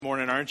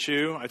morning, aren't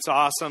you? It's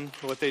awesome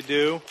what they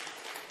do.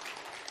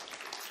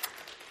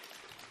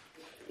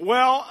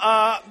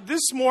 Well,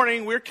 this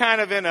morning we're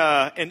kind of in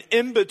an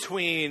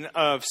in-between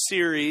of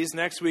series.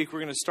 Next week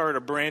we're going to start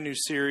a brand new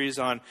series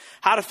on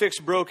how to fix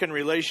broken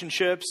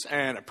relationships,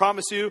 and I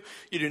promise you,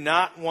 you do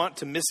not want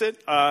to miss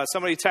it.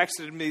 Somebody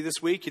texted me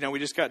this week. We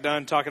just got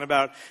done talking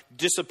about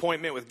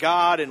disappointment with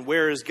God and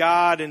where is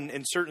God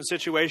in certain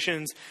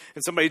situations,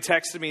 and somebody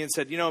texted me and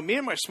said, me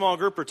and my small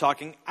group are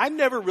talking. I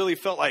never really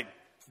felt like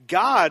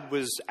God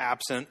was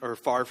absent or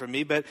far from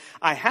me, but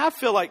I have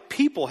feel like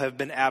people have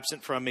been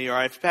absent from me, or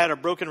I've had a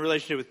broken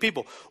relationship with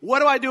people. What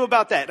do I do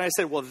about that? And I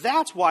said, well,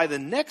 that's why the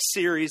next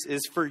series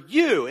is for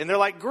you. And they're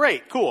like,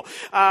 great, cool.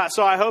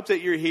 So I hope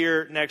that you're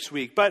here next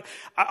week. But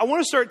I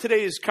want to start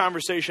today's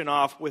conversation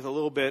off with a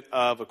little bit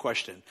of a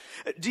question.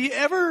 Do you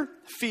ever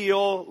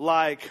feel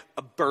like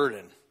a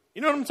burden?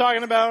 You know what I'm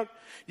talking about?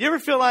 You ever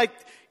feel like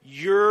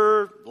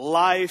your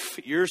life,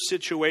 your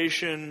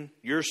situation,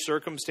 your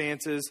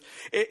circumstances,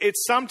 it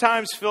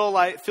sometimes feels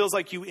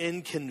like you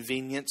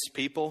inconvenience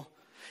people.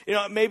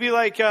 Maybe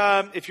like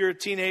if you're a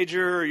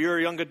teenager or you're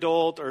a young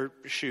adult, or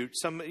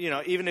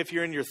even if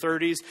you're in your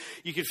 30s,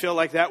 you could feel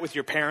like that with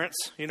your parents,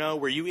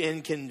 where you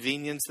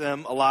inconvenience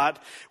them a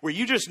lot, where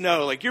you just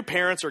know, like, your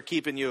parents are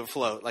keeping you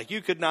afloat. Like,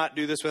 you could not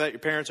do this without your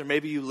parents, or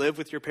maybe you live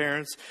with your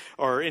parents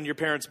or in your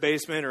parents'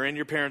 basement or in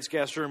your parents'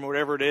 guest room or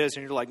whatever it is.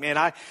 And you're like, man,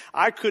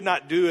 I could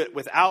not do it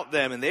without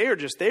them. And they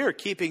are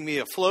keeping me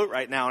afloat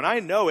right now. And I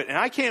know it. And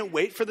I can't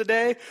wait for the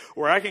day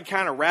where I can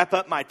kind of wrap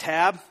up my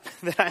tab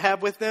that I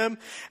have with them.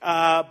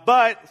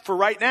 But for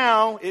right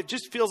now, it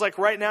just feels like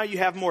right now you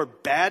have more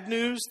bad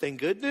news than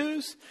good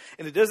news.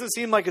 And it doesn't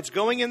seem like it's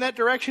going in that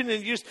direction.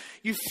 And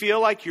you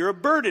feel like you're a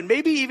burden.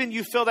 Maybe even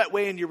you feel that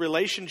way in your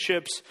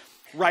relationships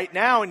right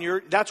now.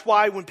 And that's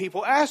why when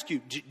people ask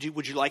you,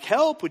 would you like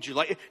help? You're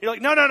like,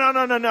 no.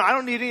 I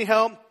don't need any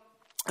help.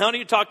 I don't need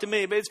to talk to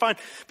me, but it's fine.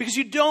 Because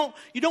you don't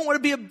want to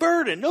be a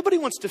burden. Nobody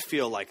wants to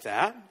feel like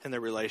that in their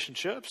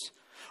relationships.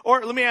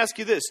 Or let me ask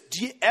you this.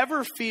 Do you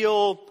ever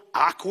feel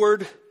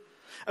awkward?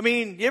 I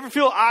mean, you ever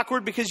feel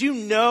awkward because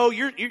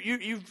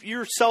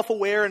you're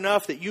self-aware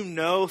enough that you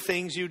know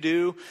things you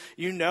do,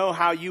 you know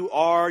how you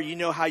are, you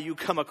know how you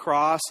come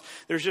across.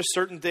 There's just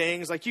certain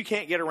things, like, you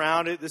can't get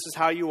around it. This is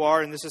how you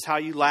are, and this is how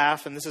you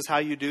laugh, and this is how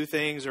you do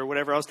things, or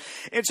whatever else.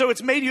 And so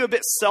it's made you a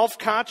bit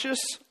self-conscious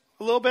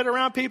a little bit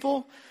around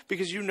people,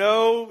 because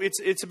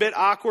it's a bit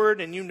awkward,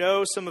 and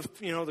some of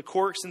the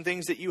quirks and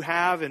things that you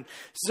have, and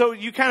so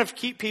you kind of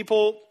keep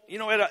people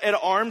at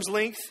arm's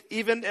length,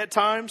 even at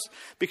times,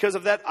 because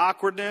of that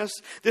awkwardness.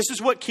 This is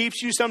what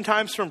keeps you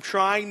sometimes from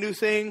trying new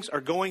things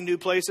or going new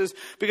places,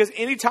 because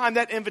anytime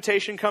that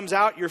invitation comes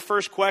out, your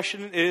first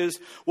question is,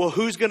 well,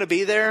 who's going to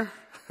be there?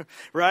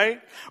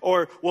 Right?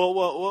 Or,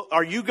 well,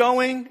 are you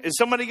going? Is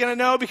somebody going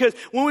to know? Because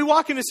when we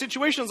walk into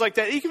situations like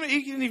that, you can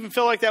even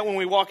feel like that when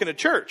we walk into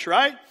church,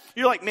 right?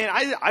 You're like, man,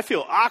 I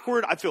feel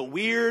awkward. I feel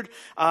weird.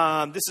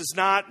 This is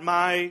not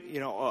my,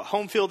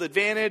 home field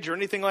advantage or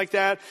anything like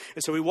that.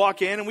 And so we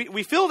walk in and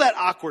we feel that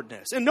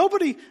awkwardness. And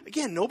nobody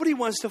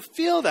wants to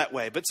feel that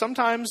way. But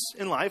sometimes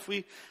in life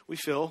we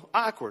feel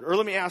awkward. Or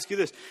let me ask you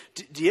this.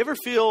 Do you ever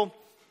feel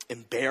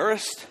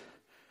embarrassed?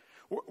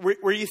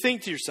 Where you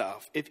think to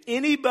yourself, if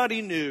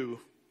anybody knew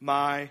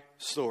my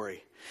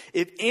story,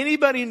 if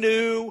anybody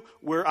knew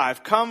where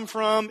I've come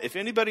from, if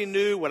anybody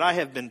knew what I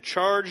have been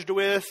charged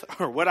with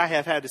or what I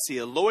have had to see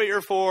a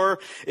lawyer for,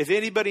 if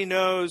anybody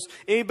knew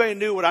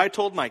what I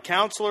told my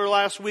counselor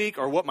last week,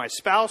 or what my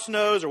spouse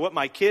knows, or what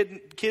my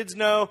kids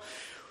know,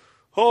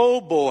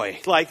 oh boy,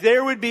 like,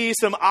 there would be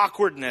some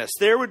awkwardness.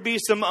 There would be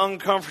some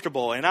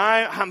uncomfortable. And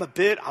I'm a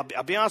bit,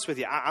 I'll be honest with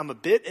you, I'm a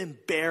bit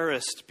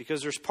embarrassed,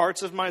 because there's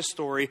parts of my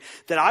story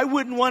that I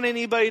wouldn't want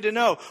anybody to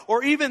know.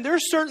 Or even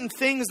there's certain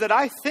things that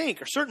I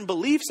think, or certain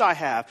beliefs I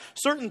have,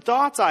 certain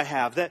thoughts I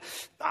have, that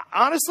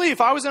honestly,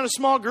 if I was in a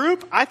small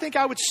group, I think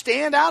I would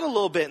stand out a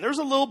little bit. And there's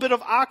a little bit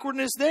of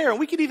awkwardness there. And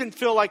we could even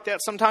feel like that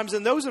sometimes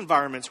in those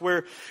environments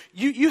where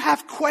you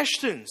have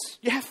questions,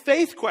 you have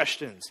faith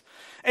questions.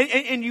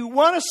 And you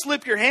want to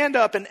slip your hand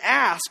up and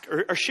ask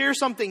or share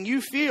something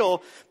you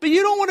feel, but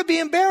you don't want to be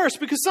embarrassed,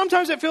 because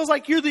sometimes it feels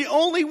like you're the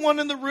only one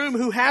in the room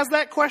who has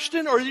that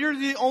question, or you're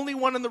the only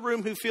one in the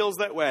room who feels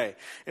that way.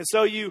 And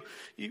so you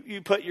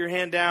put your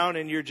hand down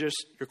and you're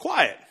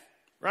quiet,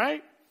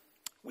 right?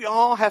 We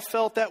all have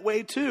felt that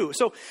way too.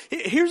 So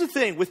here's the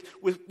thing,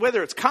 with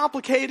whether it's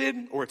complicated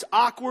or it's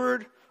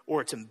awkward or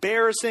it's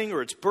embarrassing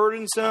or it's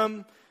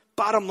burdensome,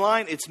 bottom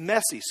line, it's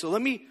messy. So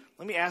let me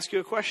ask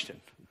you a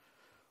question.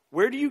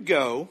 Where do you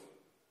go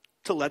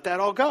to let that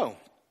all go?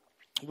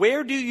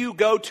 Where do you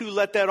go to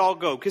let that all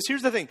go? Because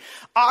here's the thing.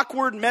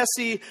 Awkward,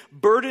 messy,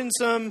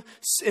 burdensome,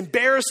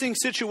 embarrassing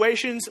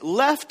situations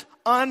left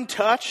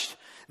untouched,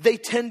 they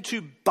tend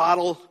to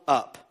bottle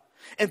up.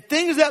 And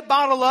things that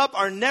bottle up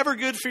are never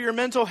good for your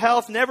mental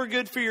health, never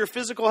good for your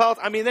physical health.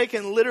 I mean, they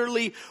can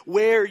literally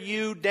wear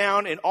you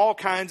down in all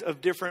kinds of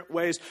different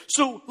ways.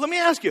 So let me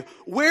ask you,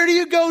 where do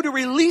you go to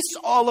release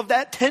all of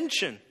that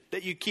tension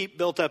that you keep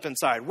built up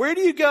inside? Where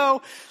do you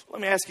go? Let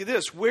me ask you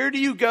this. Where do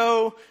you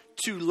go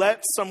to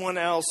let someone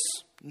else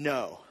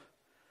know.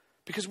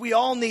 Because we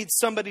all need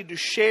somebody to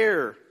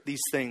share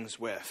these things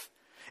with.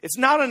 It's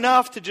not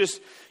enough to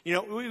just,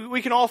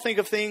 we can all think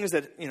of things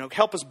that,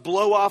 help us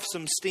blow off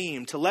some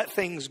steam, to let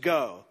things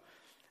go.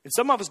 And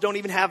some of us don't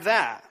even have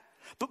that.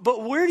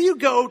 But where do you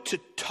go to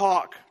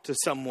talk to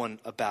someone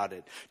about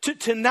it?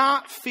 To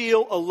not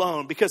feel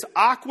alone. Because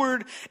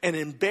awkward and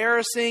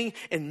embarrassing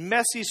and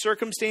messy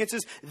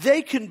circumstances,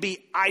 they can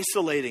be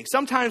isolating.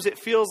 Sometimes it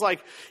feels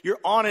like you're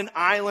on an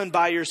island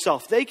by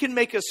yourself. They can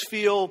make us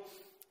feel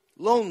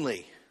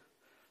lonely.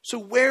 So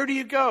where do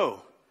you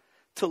go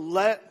to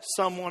let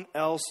someone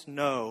else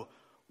know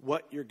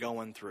what you're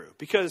going through?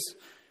 Because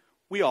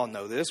we all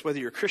know this, whether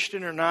you're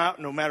Christian or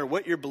not, no matter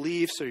what your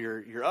beliefs or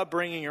your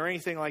upbringing or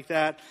anything like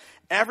that,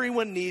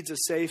 everyone needs a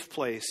safe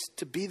place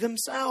to be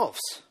themselves.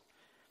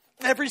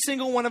 Every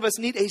single one of us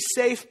need a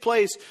safe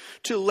place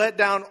to let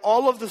down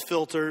all of the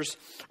filters,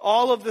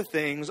 all of the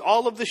things,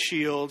 all of the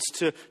shields,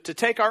 to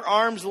take our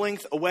arm's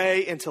length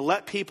away and to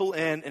let people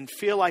in and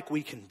feel like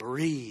we can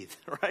breathe,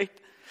 right?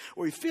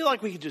 Where we feel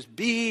like we can just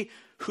be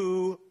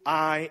who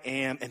I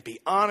am and be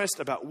honest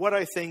about what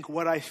I think,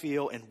 what I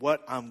feel, and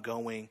what I'm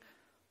going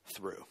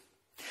through.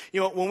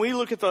 When we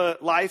look at the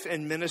life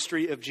and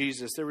ministry of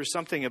Jesus, there was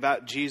something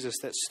about Jesus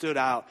that stood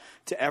out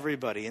to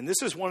everybody. And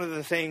this is one of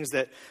the things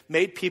that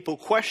made people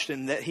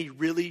question that he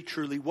really,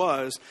 truly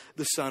was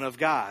the Son of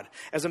God.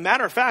 As a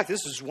matter of fact,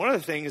 this is one of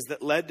the things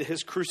that led to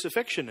his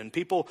crucifixion and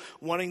people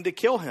wanting to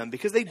kill him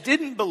because they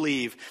didn't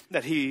believe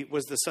that he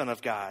was the Son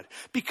of God.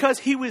 Because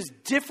he was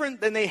different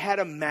than they had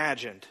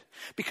imagined.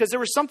 Because there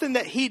was something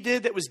that he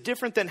did that was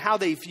different than how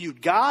they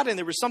viewed God. And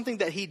there was something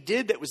that he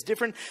did that was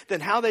different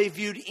than how they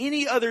viewed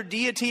any other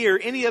deity or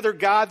any other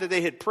God that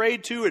they had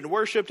prayed to and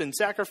worshiped and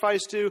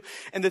sacrificed to.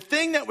 And the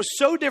thing that was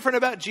so different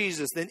about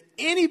Jesus than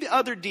any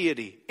other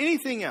deity,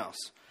 anything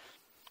else,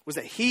 was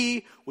that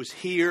he was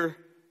here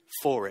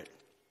for it.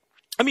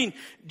 I mean,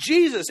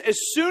 Jesus, as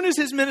soon as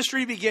his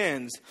ministry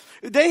begins,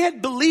 they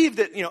had believed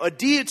that, a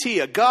deity,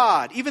 a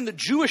God, even the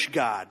Jewish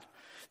God,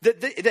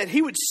 that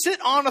he would sit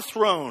on a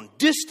throne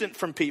distant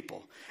from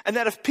people. And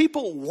that if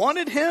people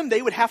wanted him,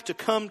 they would have to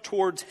come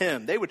towards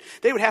him. They would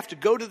have to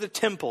go to the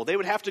temple. They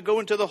would have to go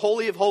into the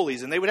Holy of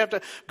Holies. And they would have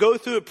to go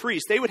through a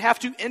priest. They would have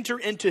to enter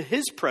into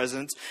his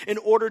presence in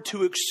order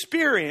to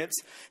experience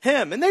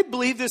him. And they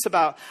believed this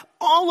about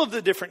all of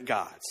the different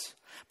gods.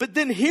 But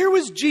then here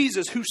was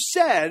Jesus who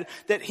said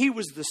that he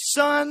was the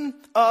Son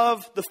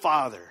of the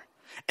Father.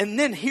 And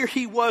then here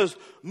he was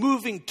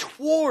moving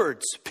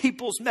towards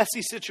people's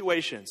messy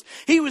situations.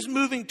 He was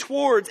moving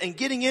towards and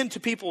getting into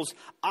people's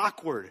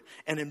awkward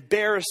and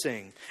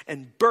embarrassing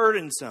and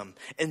burdensome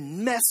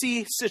and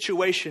messy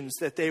situations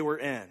that they were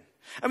in.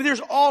 I mean,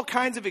 there's all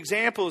kinds of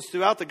examples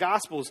throughout the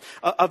Gospels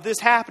of this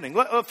happening.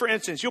 For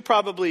instance, you'll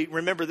probably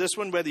remember this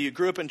one, whether you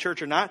grew up in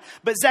church or not.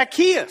 But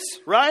Zacchaeus,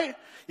 right?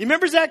 You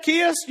remember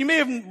Zacchaeus? You may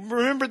have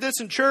remembered this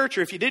in church,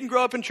 or if you didn't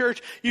grow up in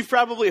church, you've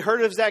probably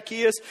heard of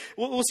Zacchaeus.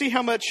 We'll see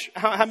how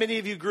many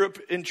of you grew up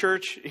in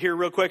church here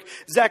real quick.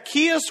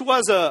 Zacchaeus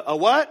was a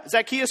what?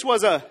 Zacchaeus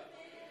was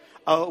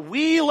a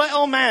wee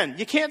little man.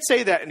 You can't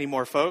say that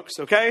anymore, folks,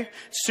 okay?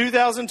 It's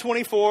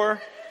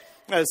 2024.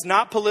 It's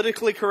not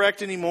politically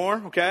correct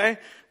anymore, okay?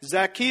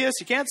 Zacchaeus,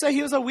 you can't say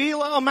he was a wee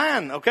little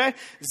man, okay?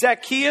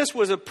 Zacchaeus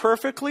was a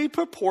perfectly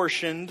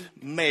proportioned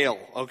male,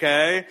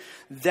 okay?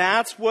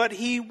 That's what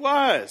he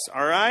was,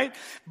 all right?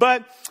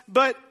 But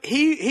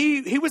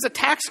he was a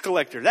tax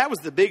collector. That was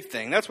the big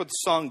thing. That's what the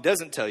song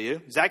doesn't tell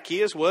you.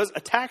 Zacchaeus was a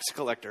tax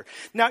collector.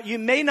 Now, you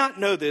may not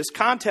know this.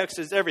 Context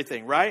is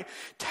everything, right?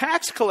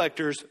 Tax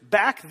collectors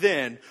back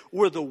then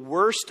were the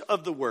worst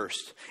of the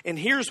worst. And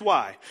here's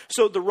why.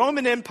 So the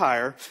Roman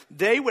Empire,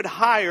 they would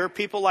hire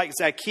people like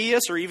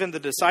Zacchaeus or even the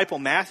disciple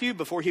Matthew.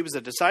 Before he was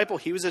a disciple,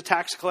 he was a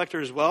tax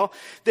collector as well.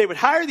 They would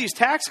hire these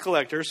tax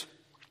collectors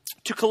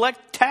to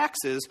collect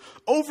taxes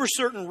over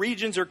certain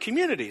regions or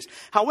communities.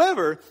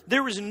 However,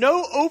 there was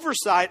no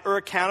oversight or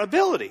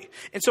accountability.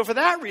 And so for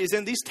that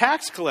reason, these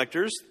tax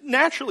collectors,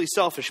 naturally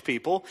selfish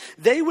people,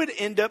 they would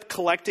end up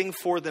collecting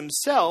for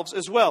themselves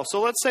as well.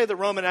 So let's say the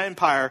Roman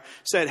Empire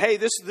said, hey,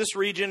 this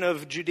region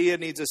of Judea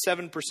needs a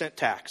 7%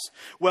 tax.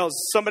 Well,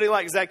 somebody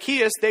like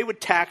Zacchaeus, they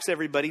would tax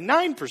everybody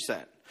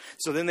 9%.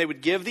 So then they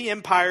would give the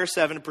empire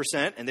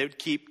 7% and they would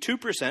keep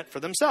 2% for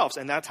themselves.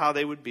 And that's how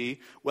they would be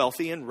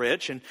wealthy and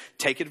rich and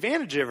take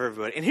advantage of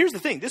everybody. And here's the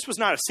thing. This was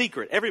not a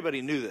secret.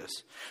 Everybody knew this.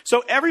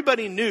 So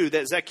everybody knew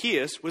that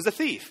Zacchaeus was a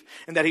thief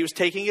and that he was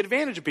taking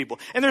advantage of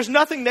people. And there's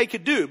nothing they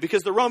could do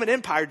because the Roman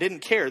Empire didn't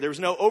care. There was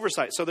no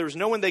oversight. So there was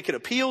no one they could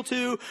appeal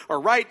to or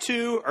write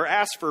to or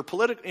ask for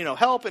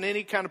help in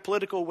any kind of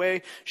political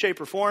way, shape,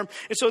 or form.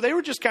 And so they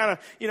were just kind of,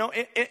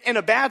 in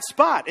a bad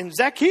spot. And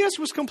Zacchaeus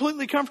was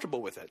completely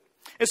comfortable with it.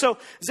 And so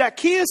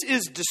Zacchaeus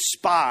is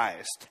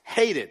despised,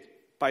 hated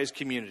by his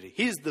community.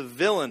 He's the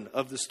villain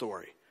of the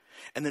story.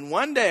 And then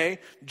one day,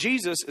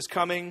 Jesus is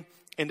coming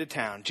into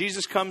town.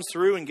 Jesus comes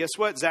through, and guess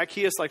what?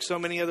 Zacchaeus, like so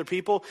many other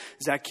people,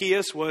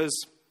 Zacchaeus was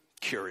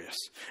curious.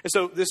 And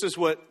so this is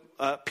what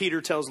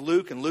Peter tells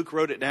Luke, and Luke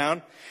wrote it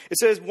down. It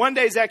says, one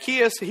day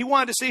Zacchaeus, he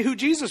wanted to see who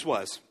Jesus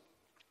was.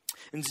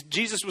 And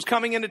Jesus was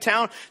coming into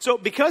town. So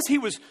because he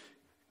was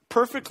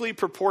perfectly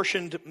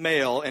proportioned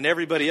male and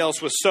everybody else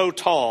was so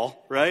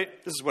tall, right?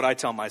 This is what I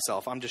tell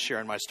myself. I'm just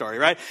sharing my story,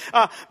 right?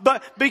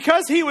 But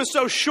because he was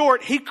so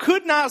short, he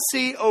could not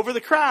see over the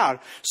crowd.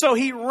 So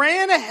he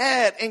ran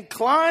ahead and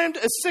climbed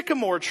a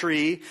sycamore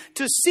tree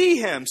to see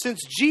him,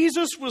 since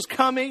Jesus was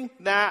coming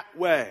that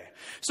way.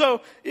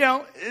 So,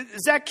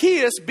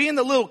 Zacchaeus, being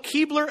the little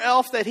Keebler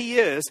elf that he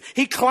is,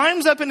 he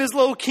climbs up in his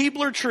little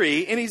Keebler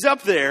tree, and he's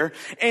up there,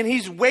 and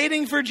he's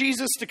waiting for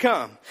Jesus to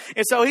come.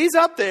 And so he's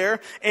up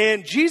there,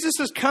 and Jesus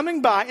is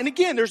coming by, and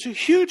again, there's a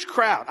huge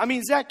crowd. I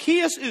mean,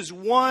 Zacchaeus is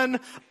one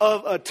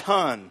of a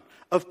ton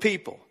of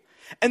people.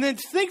 And then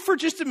think for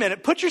just a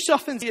minute, put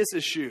yourself in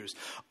Jesus' shoes.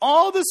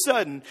 All of a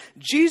sudden,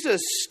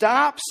 Jesus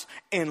stops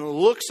and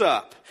looks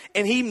up,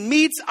 and he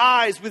meets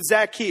eyes with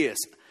Zacchaeus.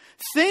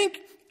 Think,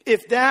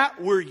 if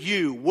that were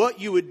you, what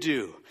you would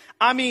do.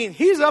 I mean,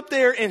 he's up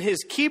there in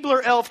his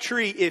Keebler elf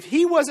tree. If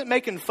he wasn't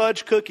making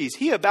fudge cookies,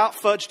 he about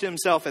fudged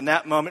himself in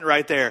that moment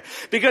right there.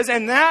 Because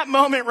in that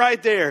moment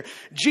right there,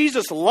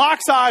 Jesus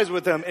locks eyes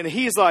with him, and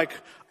he's like,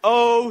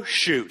 oh,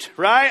 shoot,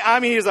 right? I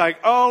mean, he's like,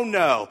 oh,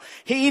 no.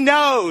 He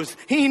knows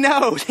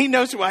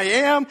who I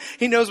am.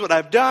 He knows what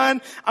I've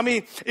done. I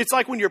mean, it's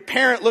like when your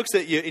parent looks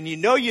at you and you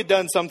know you've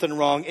done something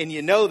wrong, and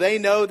you know they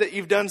know that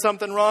you've done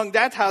something wrong.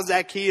 That's how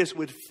Zacchaeus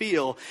would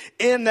feel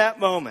in that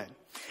moment.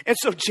 And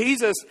so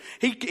Jesus,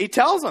 he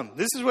tells him,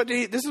 this is what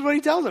he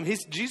tells him.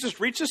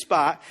 Jesus reached a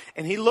spot,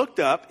 and he looked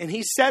up, and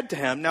he said to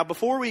him, now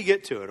before we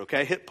get to it,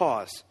 okay, hit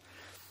pause.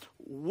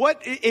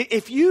 What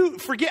if you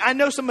forget? I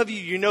know some of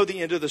you know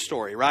the end of the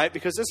story, right?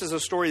 Because this is a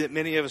story that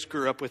many of us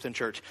grew up with in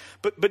church.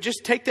 But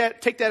just take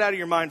that out of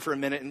your mind for a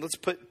minute, and let's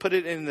put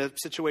it in the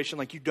situation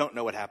like you don't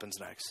know what happens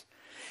next.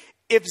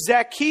 If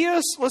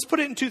Zacchaeus, let's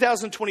put it in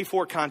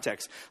 2024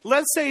 context.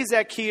 Let's say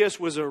Zacchaeus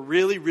was a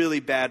really,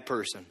 really bad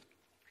person.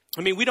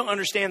 I mean, we don't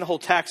understand the whole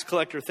tax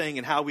collector thing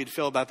and how we'd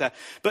feel about that.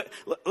 But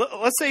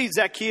let's say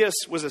Zacchaeus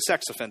was a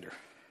sex offender.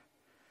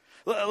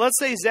 Let's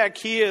say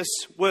Zacchaeus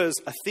was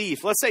a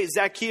thief. Let's say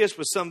Zacchaeus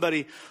was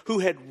somebody who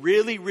had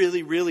really,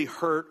 really, really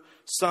hurt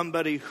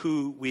somebody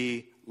who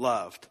we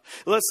loved.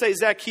 Let's say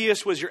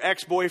Zacchaeus was your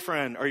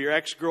ex-boyfriend or your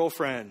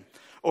ex-girlfriend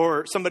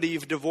or somebody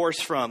you've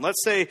divorced from.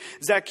 Let's say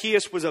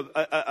Zacchaeus was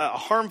a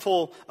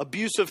harmful,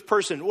 abusive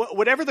person.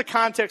 Whatever the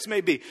context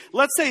may be.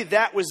 Let's say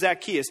that was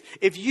Zacchaeus.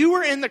 If you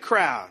were in the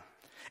crowd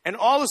and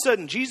all of a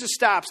sudden Jesus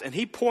stops and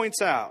he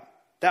points out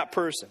that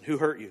person who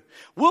hurt you,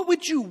 what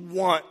would you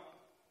want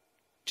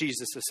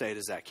Jesus to say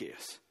to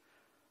Zacchaeus?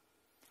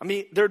 I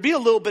mean, there'd be a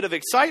little bit of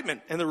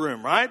excitement in the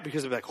room, right?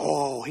 Because they'd be like,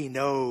 oh, he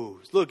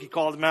knows. Look, he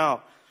called him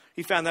out.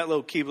 He found that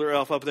little Keebler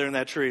elf up there in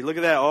that tree. Look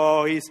at that.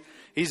 Oh,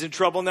 he's in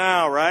trouble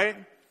now, right?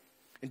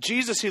 And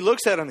Jesus, he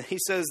looks at him and he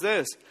says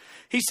this.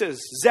 He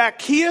says,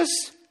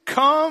 Zacchaeus,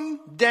 come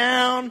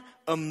down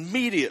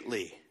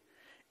immediately.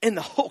 And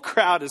the whole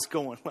crowd is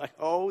going like,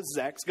 oh,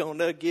 Zach's going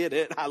to get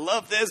it. I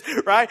love this,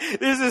 right?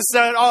 This is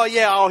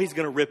so, he's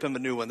going to rip him a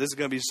new one. This is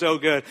going to be so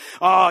good.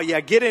 Oh,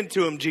 yeah, get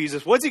into him,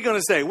 Jesus. What's he going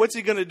to say? What's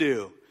he going to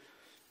do?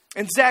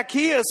 And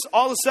Zacchaeus,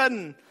 all of a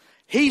sudden,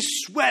 he's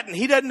sweating.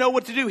 He doesn't know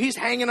what to do. He's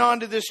hanging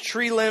on to this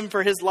tree limb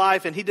for his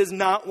life, and he does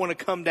not want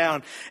to come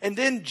down. And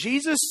then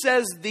Jesus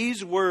says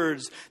these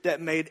words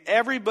that made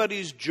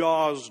everybody's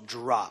jaws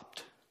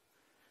dropped.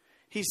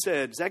 He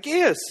said,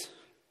 Zacchaeus,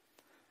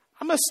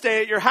 I'm going to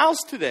stay at your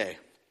house today.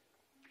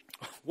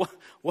 What?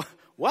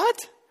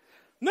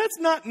 That's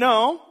not,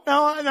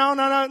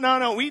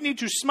 no. We need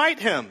to smite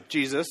him,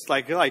 Jesus.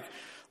 Like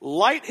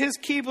light his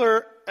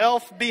Keebler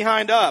elf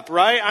behind up,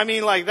 right? I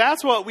mean, like,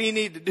 that's what we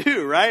need to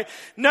do, right?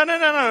 No,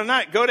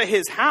 not go to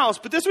his house.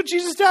 But that's what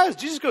Jesus does.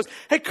 Jesus goes,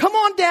 hey, come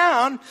on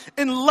down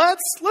and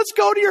let's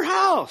go to your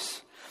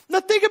house. Now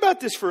think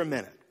about this for a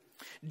minute.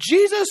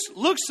 Jesus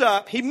looks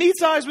up, he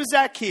meets eyes with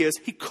Zacchaeus,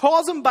 he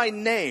calls him by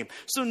name.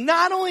 So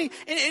not only,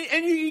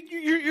 and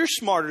you're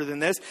smarter than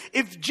this,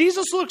 if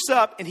Jesus looks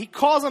up and he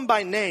calls him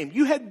by name,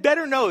 you had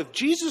better know if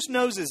Jesus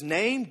knows his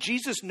name,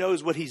 Jesus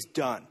knows what he's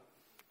done.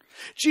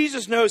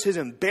 Jesus knows his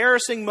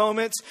embarrassing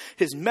moments,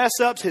 his mess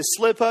ups, his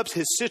slip ups,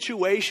 his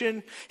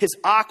situation, his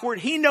awkward.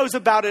 He knows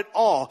about it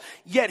all.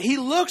 Yet he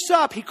looks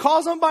up, he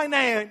calls him by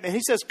name, and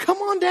he says, come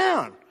on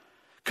down.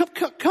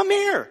 Come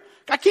here.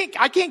 I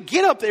can't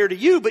get up there to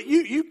you, but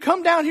you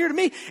come down here to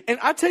me. And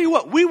I tell you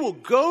what, we will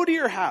go to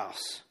your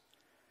house.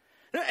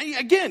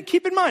 Again,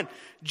 keep in mind,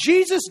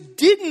 Jesus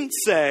didn't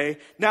say,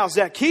 now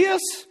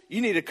Zacchaeus, you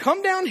need to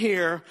come down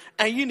here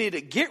and you need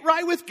to get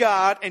right with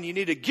God and you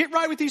need to get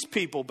right with these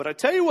people. But I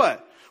tell you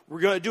what, we're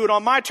going to do it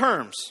on my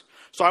terms.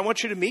 So I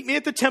want you to meet me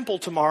at the temple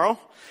tomorrow,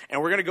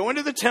 and we're going to go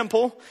into the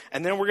temple,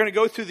 and then we're going to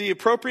go through the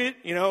appropriate,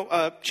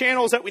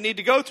 channels that we need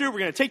to go through. We're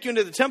going to take you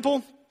into the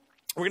temple.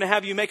 We're going to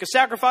have you make a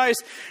sacrifice,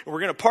 and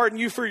we're going to pardon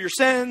you for your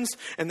sins,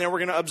 and then we're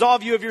going to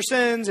absolve you of your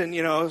sins and,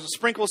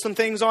 sprinkle some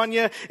things on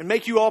you and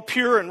make you all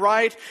pure and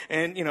right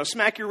and,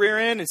 smack your rear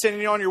end and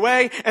send you on your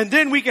way. And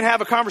then we can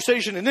have a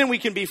conversation, and then we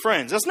can be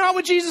friends. That's not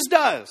what Jesus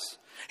does.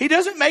 He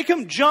doesn't make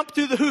him jump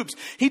through the hoops.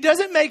 He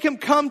doesn't make him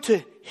come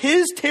to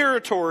his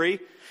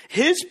territory.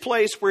 his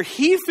place where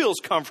he feels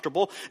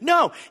comfortable.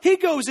 No, he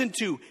goes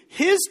into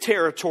his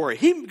territory.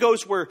 He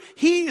goes where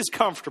he is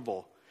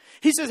comfortable.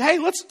 He says, hey,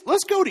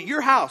 let's go to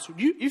your house.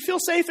 You feel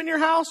safe in your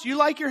house? You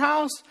like your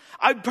house?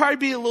 I'd probably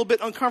be a little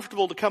bit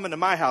uncomfortable to come into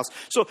my house.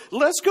 So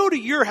let's go to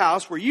your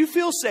house where you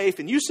feel safe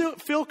and you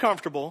feel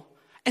comfortable,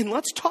 and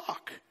let's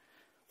talk.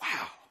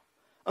 Wow.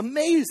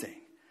 Amazing.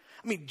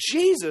 I mean,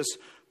 Jesus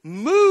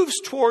moves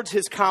towards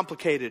his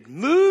complicated,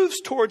 moves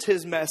towards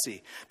his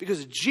messy,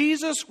 because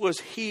Jesus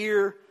was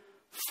here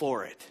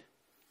for it.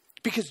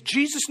 Because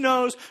Jesus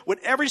knows what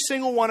every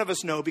single one of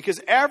us know. Because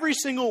every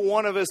single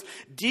one of us,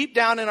 deep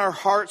down in our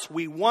hearts,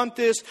 we want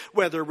this,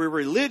 whether we're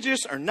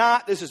religious or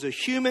not. This is a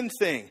human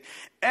thing.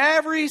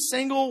 Every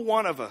single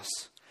one of us,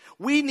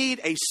 we need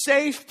a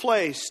safe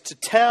place to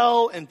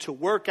tell and to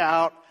work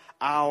out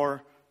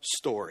our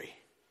story.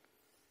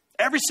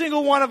 Every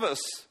single one of us,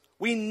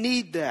 we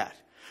need that.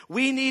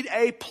 We need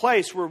a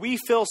place where we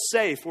feel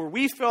safe, where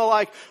we feel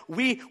like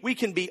we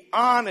can be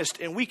honest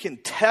and we can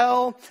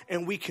tell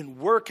and we can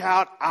work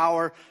out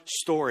our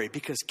story.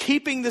 Because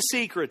keeping the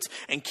secrets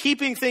and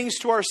keeping things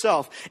to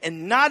ourselves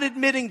and not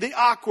admitting the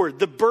awkward,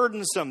 the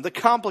burdensome, the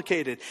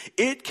complicated,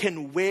 it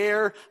can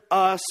wear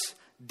us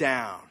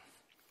down.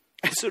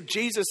 And so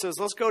Jesus says,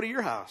 let's go to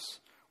your house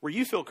where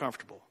you feel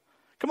comfortable.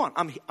 Come on,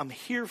 I'm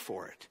here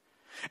for it.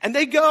 And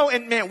they go,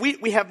 and man,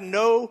 we have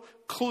no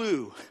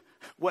clue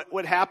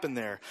what happened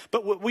there.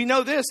 But we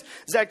know this,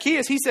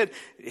 Zacchaeus, he said,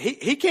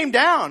 he came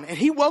down and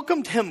he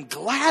welcomed him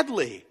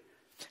gladly.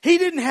 He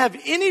didn't have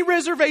any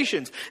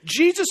reservations.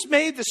 Jesus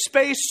made the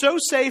space so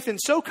safe and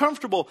so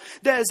comfortable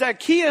that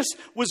Zacchaeus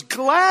was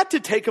glad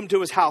to take him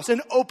to his house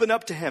and open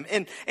up to him.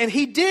 And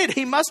he did.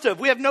 He must have.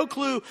 We have no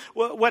clue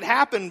what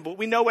happened, but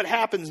we know what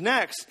happens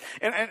next.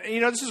 And you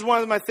know, this is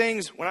one of my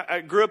things when I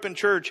grew up in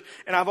church,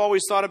 and I've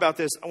always thought about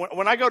this.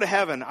 When I go to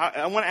heaven,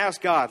 I want to ask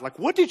God, like,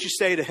 what did you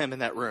say to him in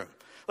that room?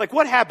 Like,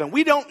 what happened?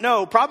 We don't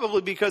know, probably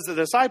because the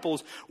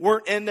disciples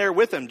weren't in there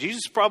with him.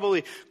 Jesus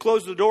probably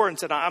closed the door and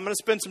said, I'm going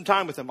to spend some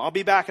time with him. I'll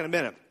be back in a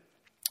minute.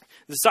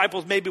 The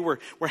disciples maybe were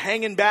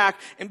hanging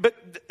back, but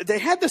they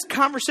had this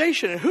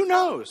conversation, and who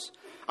knows?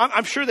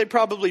 I'm sure they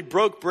probably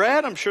broke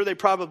bread. I'm sure they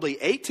probably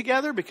ate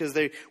together because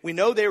we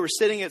know they were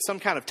sitting at some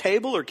kind of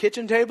table or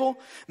kitchen table.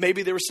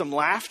 Maybe there was some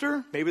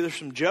laughter. Maybe there's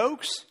some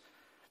jokes.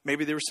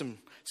 Maybe there was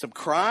some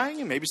crying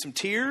and maybe some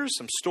tears,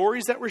 some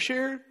stories that were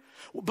shared.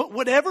 But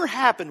whatever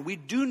happened, we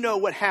do know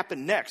what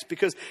happened next,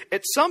 because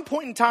at some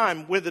point in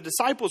time where the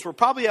disciples were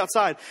probably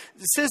outside,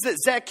 it says that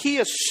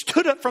Zacchaeus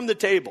stood up from the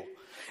table.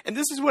 And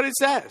this is what it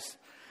says.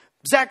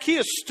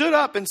 Zacchaeus stood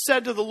up and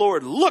said to the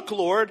Lord, look,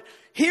 Lord,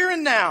 here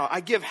and now I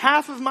give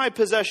half of my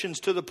possessions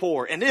to the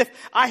poor. And if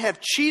I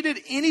have cheated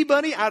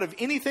anybody out of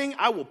anything,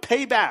 I will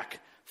pay back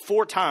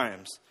 4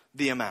 times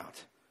the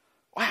amount.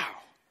 Wow.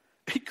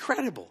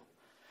 Incredible.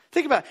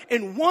 Think about it.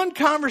 In one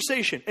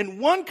conversation,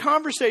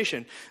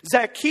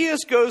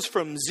 Zacchaeus goes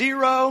from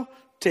 0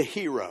 to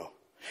hero.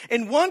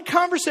 In one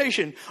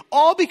conversation,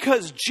 all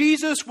because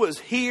Jesus was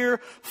here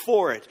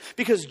for it.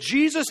 Because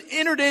Jesus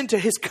entered into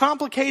his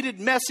complicated,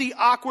 messy,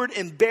 awkward,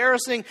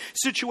 embarrassing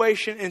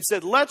situation and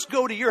said, let's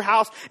go to your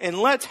house and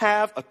let's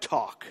have a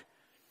talk.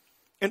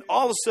 And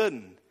all of a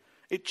sudden,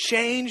 it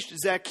changed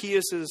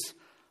Zacchaeus'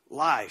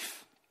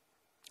 life.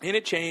 And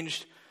it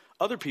changed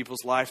other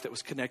people's life that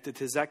was connected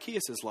to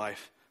Zacchaeus'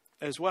 life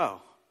as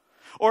well.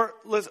 Or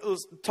let's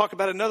talk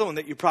about another one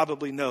that you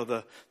probably know,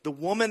 the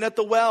woman at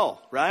the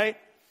well, right?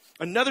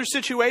 Another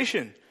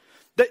situation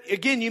that,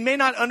 again, you may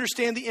not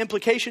understand the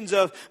implications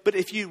of, but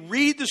if you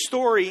read the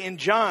story in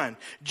John,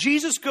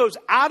 Jesus goes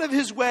out of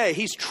his way.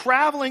 He's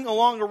traveling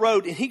along a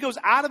road, and he goes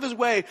out of his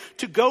way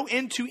to go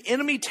into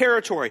enemy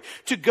territory,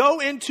 to go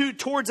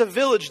towards a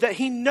village that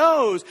he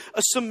knows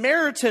a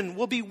Samaritan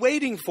will be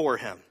waiting for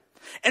him.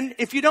 And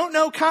if you don't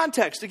know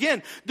context,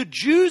 again, the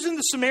Jews and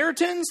the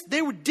Samaritans,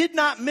 they did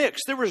not mix.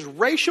 There was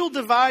racial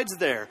divides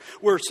there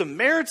where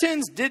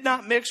Samaritans did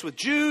not mix with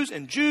Jews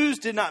and Jews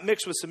did not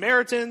mix with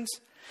Samaritans.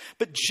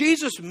 But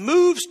Jesus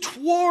moves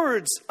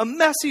towards a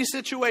messy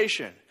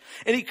situation.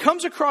 And he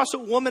comes across a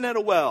woman at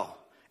a well.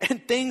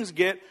 And things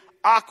get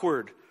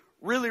awkward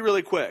really,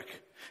 really quick.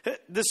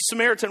 This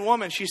Samaritan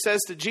woman, she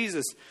says to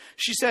Jesus,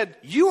 she said,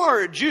 you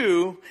are a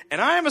Jew and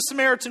I am a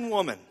Samaritan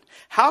woman.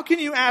 How can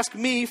you ask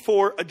me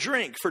for a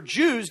drink? For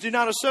Jews do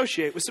not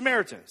associate with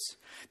Samaritans.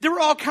 There were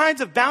all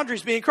kinds of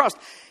boundaries being crossed.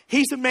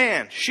 He's a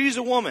man. She's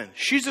a woman.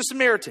 She's a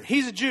Samaritan.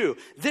 He's a Jew.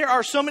 There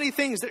are so many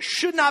things that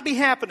should not be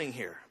happening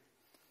here.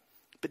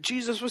 But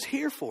Jesus was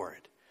here for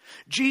it.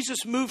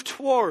 Jesus moved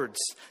towards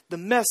the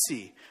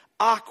messy,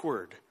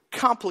 awkward,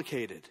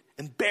 complicated,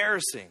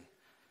 embarrassing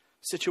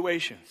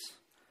situations.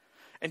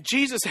 And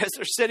Jesus, as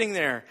they're sitting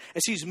there,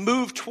 as he's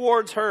moved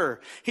towards her,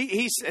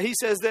 he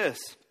says this.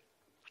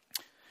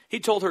 He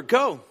told her,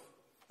 go.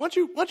 Why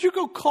don't you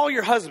go call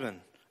your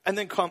husband and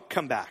then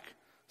come back?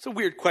 It's a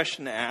weird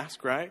question to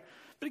ask, right?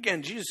 But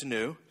again, Jesus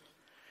knew.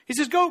 He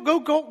says,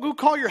 go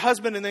call your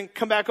husband and then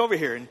come back over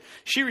here. And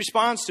she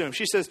responds to him.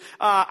 She says,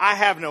 I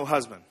have no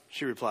husband,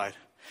 she replied.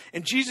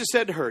 And Jesus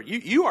said to her,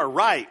 you are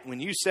right when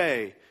you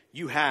say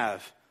you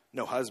have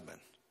no husband.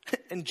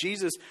 And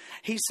Jesus,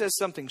 he says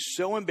something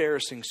so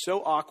embarrassing,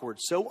 so awkward,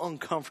 so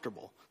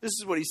uncomfortable. This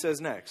is what he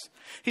says next.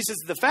 He says,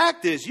 the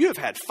fact is you have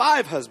had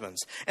 5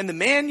 husbands, and the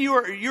man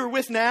you're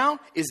with now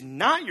is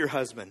not your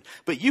husband.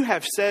 But you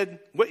have said,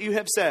 what you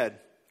have said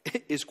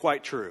is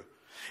quite true.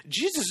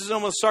 Jesus is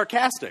almost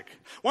sarcastic.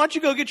 Why don't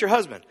you go get your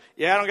husband?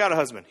 Yeah, I don't got a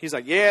husband. He's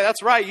like, yeah,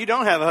 that's right. You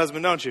don't have a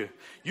husband, don't you?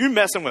 You're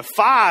messing with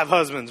 5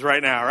 husbands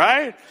right now,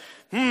 right?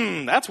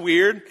 That's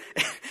weird.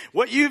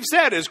 What you've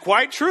said is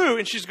quite true.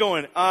 And she's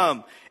going,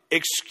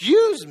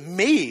 excuse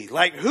me,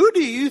 like, who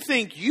do you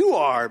think you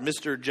are,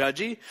 Mr.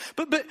 Judgy?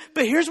 But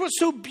here's what's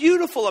so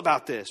beautiful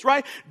about this,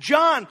 right?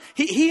 John,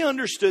 he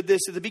understood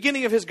this at the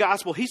beginning of his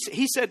gospel.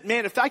 He said,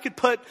 man, if I could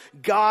put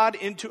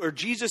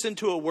Jesus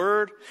into a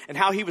word and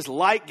how he was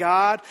like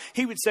God,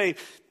 he would say,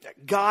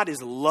 God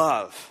is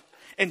love.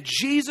 And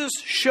Jesus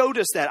showed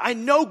us that. I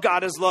know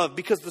God is love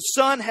because the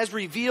Son has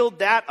revealed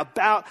that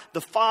about the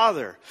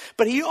Father.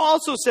 But he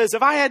also says,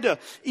 if I had to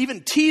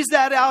even tease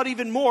that out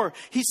even more,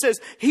 he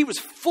says he was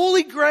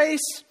fully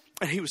grace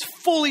and he was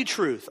fully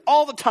truth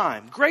all the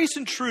time. Grace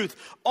and truth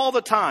all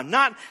the time.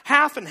 Not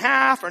half and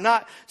half or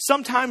not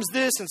sometimes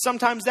this and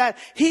sometimes that.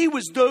 He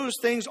was those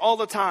things all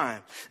the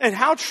time. And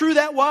how true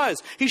that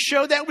was. He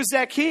showed that with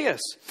Zacchaeus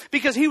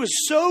because he was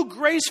so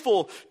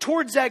graceful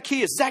towards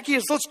Zacchaeus.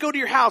 Zacchaeus, let's go to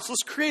your house.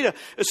 Let's create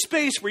a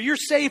space where you're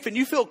safe and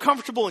you feel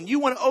comfortable and you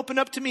want to open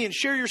up to me and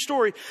share your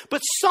story. But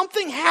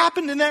something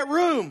happened in that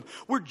room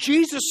where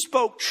Jesus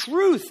spoke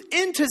truth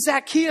into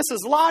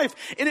Zacchaeus' life,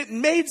 and it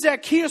made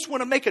Zacchaeus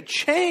want to make a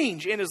change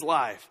in his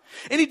life.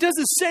 And he does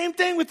the same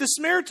thing with the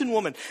Samaritan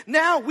woman.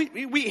 Now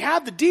we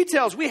have the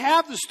details. We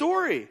have the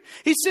story.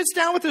 He sits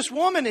down with this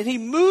woman and he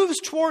moves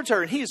towards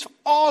her, and he is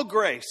all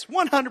grace,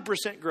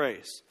 100%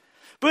 grace.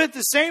 But at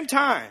the same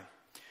time,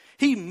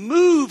 he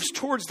moves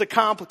towards the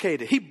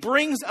complicated. He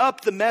brings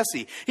up the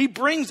messy. He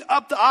brings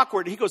up the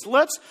awkward. He goes,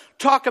 let's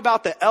talk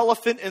about the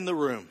elephant in the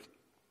room.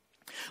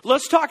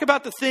 Let's talk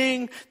about the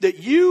thing that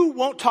you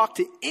won't talk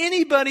to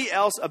anybody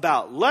else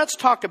about. Let's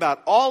talk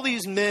about all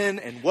these men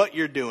and what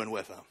you're doing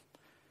with them.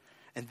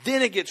 And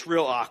then it gets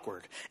real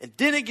awkward. And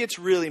then it gets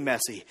really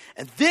messy.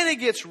 And then it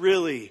gets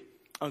really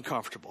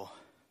uncomfortable.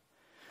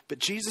 But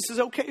Jesus is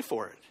okay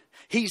for it.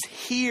 He's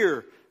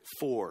here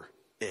for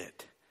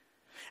it.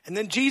 And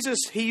then Jesus,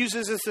 he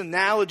uses this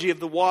analogy of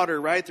the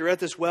water, right? They're at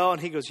this well and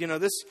he goes,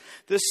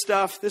 this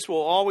stuff, this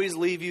will always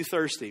leave you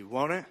thirsty,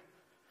 won't it?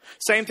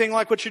 Same thing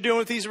like what you're doing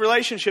with these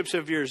relationships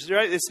of yours,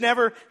 right? It's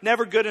never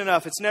good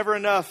enough. It's never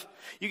enough.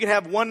 You can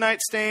have one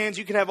night stands.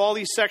 You can have all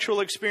these sexual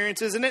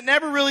experiences, and it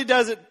never really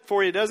does it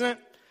for you, doesn't it?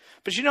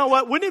 But you know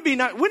what? Wouldn't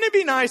it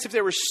be nice if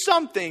there was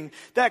something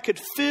that could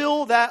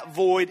fill that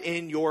void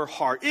in your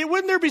heart?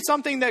 Wouldn't there be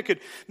something that could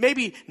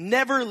maybe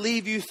never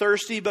leave you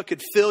thirsty, but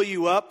could fill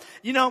you up?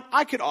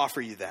 I could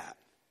offer you that.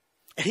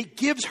 And he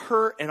gives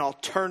her an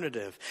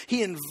alternative.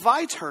 He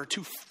invites her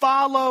to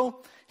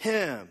follow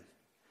him.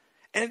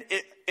 And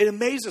it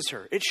amazes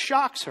her. It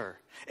shocks her.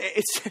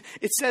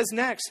 It says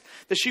next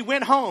that she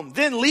went home,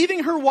 then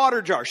leaving her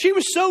water jar. She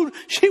was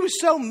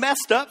so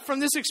messed up from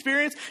this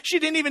experience. She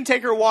didn't even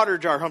take her water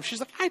jar home. She's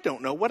like, I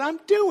don't know what I'm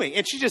doing.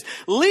 And she just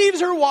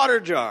leaves her water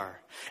jar.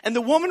 And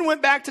the woman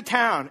went back to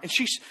town and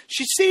she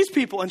sees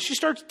people and she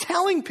starts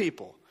telling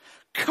people,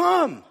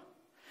 come,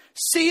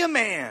 see a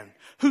man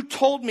who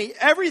told me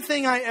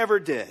everything I ever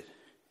did.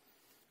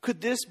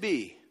 Could this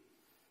be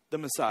the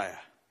Messiah?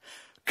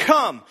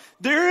 Come,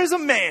 there is a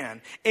man,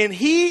 and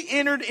he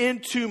entered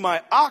into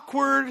my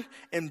awkward,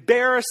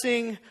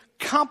 embarrassing,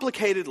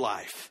 complicated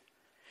life.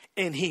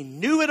 And he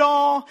knew it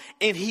all,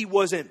 and he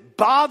wasn't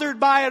bothered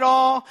by it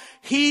all.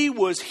 He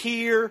was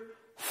here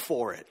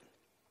for it.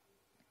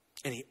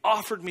 And he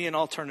offered me an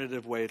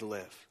alternative way to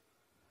live.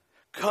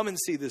 Come and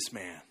see this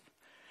man.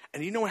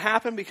 And you know what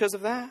happened because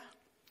of that?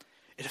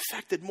 It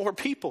affected more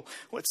people.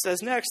 What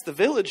says next, the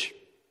village,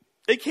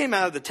 they came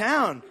out of the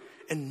town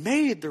and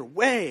made their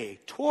way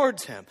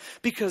towards him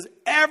because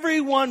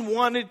everyone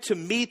wanted to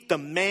meet the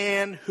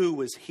man who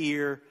was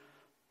here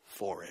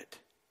for it.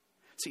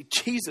 See,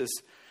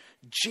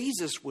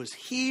 Jesus was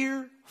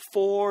here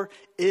for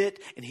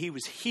it, and he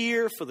was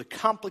here for the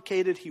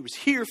complicated. He was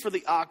here for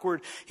the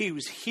awkward. He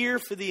was here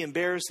for the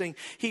embarrassing.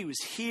 He was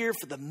here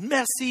for the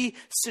messy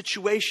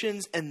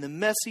situations and the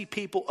messy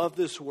people of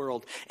this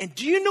world. And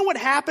do you know what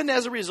happened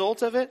as a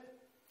result of it?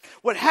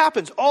 What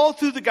happens all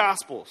through the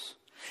Gospels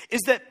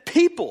is that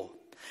people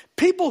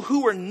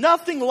who were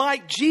nothing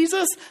like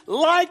Jesus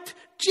liked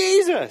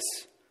Jesus.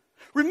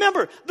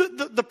 Remember,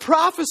 the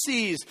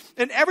prophecies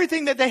and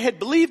everything that they had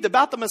believed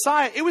about the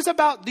Messiah, it was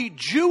about the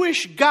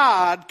Jewish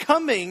God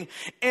coming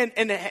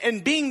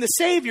and being the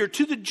Savior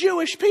to the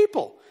Jewish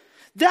people.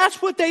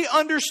 That's what they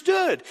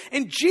understood.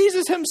 And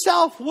Jesus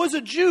himself was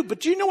a Jew.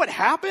 But do you know what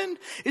happened?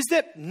 Is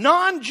that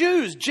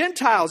non-Jews,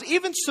 Gentiles,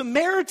 even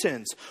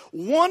Samaritans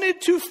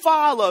wanted to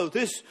follow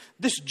this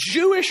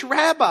Jewish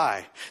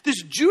rabbi.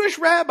 This Jewish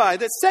rabbi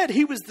that said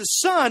he was the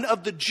son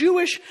of the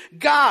Jewish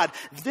God.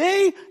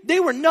 They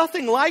were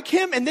nothing like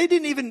him, and they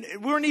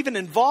weren't even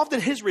involved in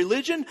his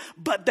religion,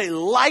 but they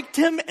liked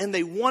him and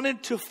they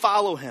wanted to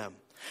follow him.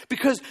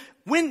 Because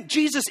when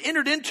Jesus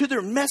entered into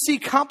their messy,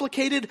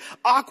 complicated,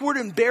 awkward,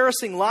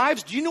 embarrassing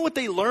lives, do you know what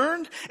they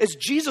learned as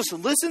Jesus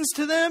listens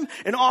to them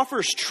and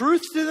offers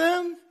truth to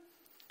them?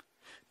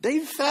 They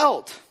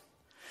felt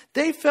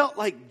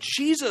like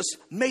Jesus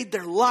made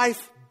their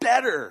life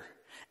better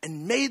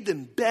and made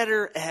them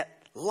better at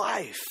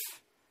life.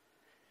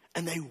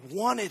 And they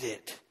wanted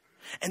it.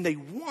 And they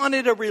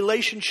wanted a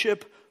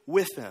relationship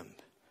with them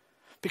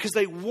because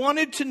they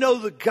wanted to know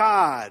the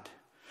God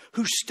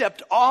who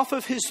stepped off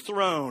of his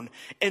throne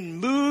and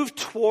moved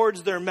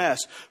towards their mess,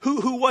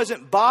 who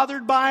wasn't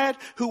bothered by it,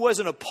 who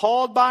wasn't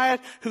appalled by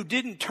it, who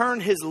didn't turn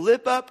his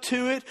lip up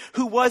to it,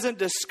 who wasn't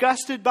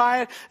disgusted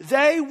by it.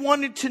 They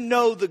wanted to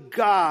know the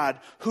God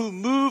who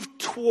moved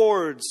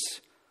towards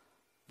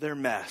their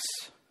mess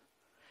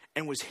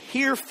and was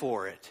here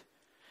for it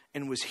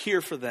and was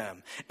here for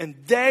them. And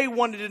they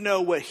wanted to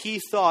know what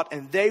he thought,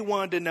 and they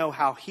wanted to know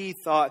how he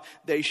thought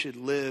they should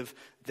live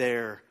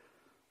their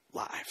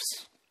lives.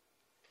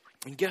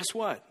 And guess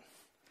what?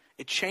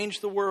 It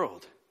changed the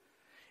world.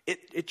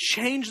 It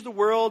changed the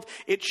world.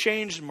 It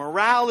changed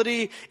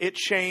morality. It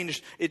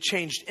changed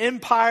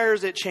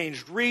empires. It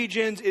changed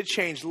regions. It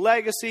changed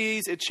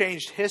legacies. It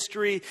changed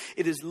history.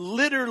 It has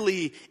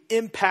literally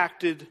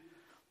impacted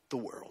the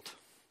world.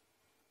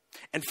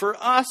 And for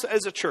us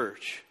as a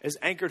church, as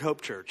Anchored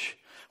Hope Church,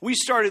 we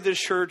started this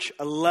church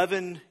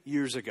 11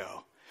 years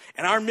ago.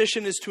 And our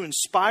mission is to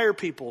inspire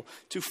people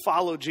to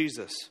follow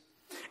Jesus.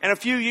 And a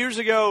few years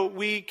ago,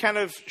 we kind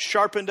of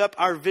sharpened up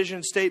our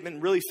vision statement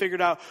and really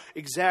figured out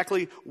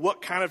exactly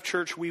what kind of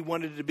church we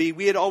wanted to be.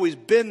 We had always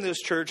been this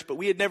church, but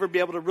we had never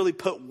been able to really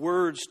put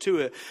words to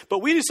it.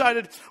 But we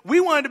decided we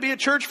wanted to be a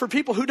church for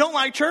people who don't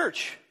like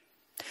church.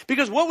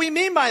 Because what we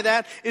mean by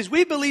that is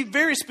we believe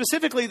very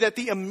specifically that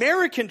the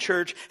American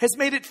church has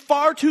made it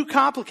far too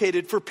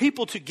complicated for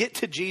people to get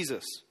to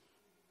Jesus.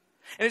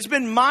 And it's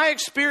been my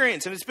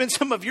experience, and it's been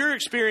some of your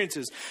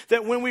experiences,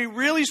 that when we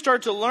really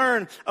start to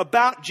learn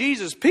about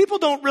Jesus, people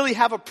don't really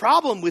have a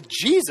problem with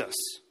Jesus.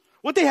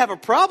 What they have a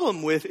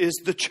problem with is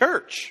the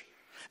church.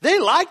 They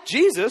like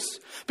Jesus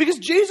because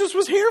Jesus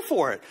was here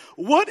for it.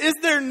 What is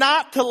there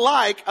not to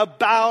like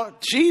about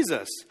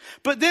Jesus?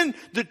 But then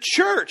the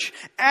church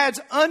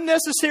adds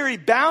unnecessary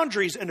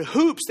boundaries and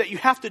hoops that you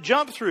have to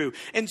jump through,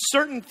 and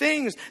certain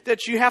things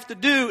that you have to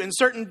do, and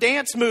certain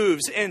dance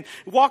moves, and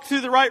walk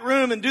through the right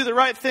room and do the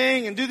right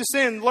thing and do the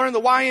sin, learn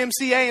the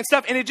YMCA and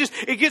stuff. And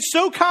it gets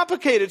so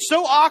complicated,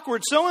 so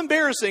awkward, so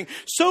embarrassing,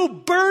 so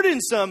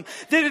burdensome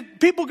that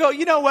people go,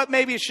 you know what,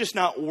 maybe it's just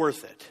not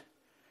worth it.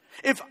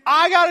 If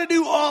I got to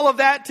do all of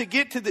that to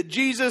get to the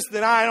Jesus,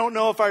 then I don't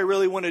know if I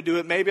really want to do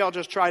it. Maybe I'll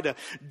just try to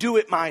do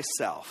it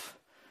myself.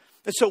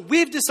 And so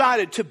we've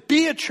decided to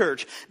be a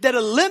church that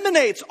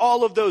eliminates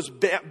all of those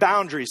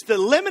boundaries, that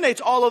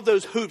eliminates all of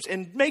those hoops,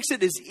 and makes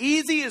it as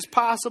easy as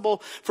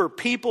possible for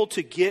people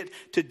to get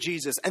to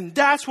Jesus. And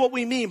that's what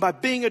we mean by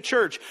being a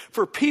church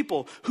for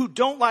people who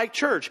don't like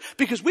church.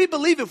 Because we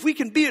believe if we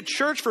can be a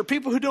church for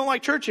people who don't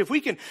like church, if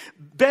we can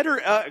better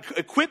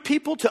equip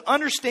people to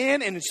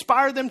understand and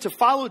inspire them to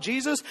follow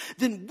Jesus,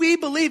 then we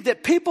believe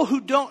that people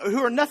who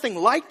are nothing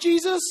like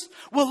Jesus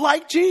will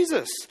like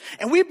Jesus.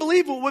 And we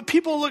believe what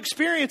people will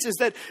experience is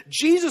that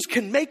Jesus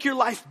can make your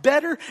life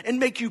better and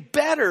make you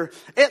better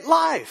at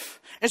life.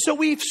 And so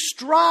we've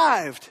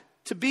strived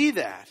to be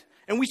that,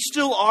 and we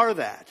still are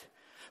that.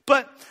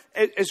 But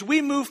as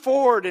we move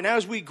forward and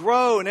as we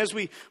grow and as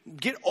we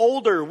get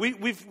older, we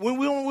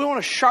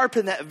want to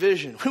sharpen that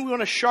vision. We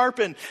want to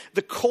sharpen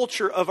the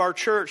culture of our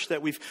church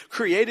that we've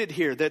created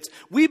here, that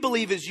we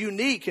believe is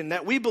unique and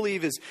that we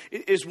believe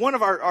is one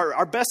of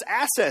our best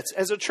assets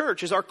as a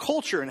church, is our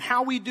culture and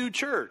how we do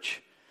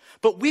church.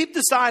 But we've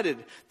decided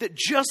that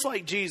just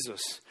like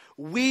Jesus,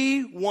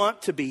 we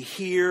want to be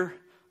here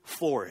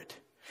for it.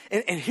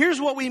 And here's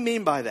what we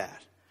mean by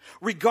that.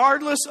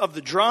 Regardless of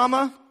the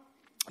drama,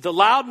 the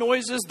loud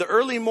noises, the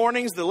early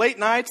mornings, the late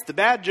nights, the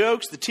bad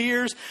jokes, the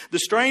tears, the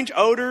strange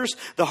odors,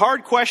 the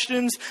hard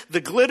questions,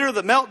 the glitter,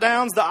 the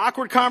meltdowns, the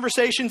awkward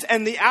conversations,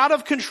 and the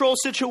out-of-control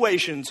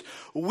situations,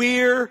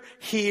 we're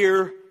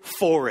here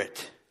for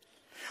it.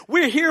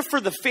 We're here for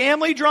the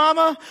family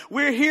drama.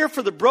 We're here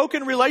for the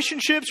broken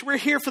relationships. We're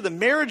here for the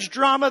marriage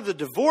drama, the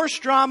divorce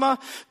drama,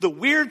 the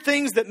weird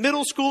things that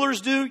middle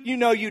schoolers do. You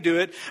know you do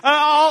it.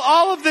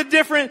 All of the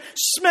different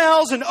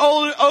smells and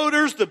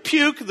odors, the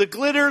puke, the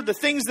glitter, the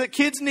things that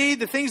kids need,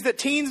 the things that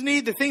teens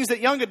need, the things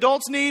that young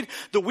adults need,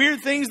 the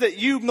weird things that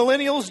you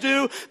millennials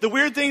do, the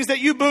weird things that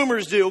you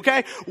boomers do,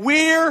 okay?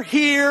 We're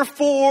here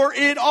for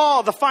it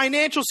all. The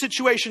financial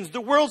situations, the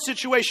world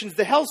situations,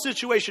 the health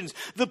situations,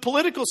 the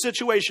political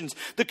situations,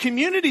 the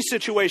community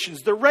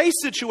situations, the race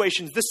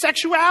situations, the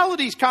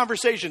sexuality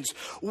conversations.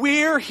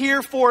 We're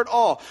here for it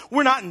all.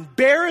 We're not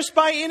embarrassed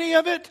by any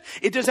of it.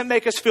 It doesn't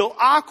make us feel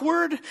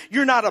awkward.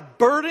 You're not a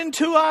burden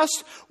to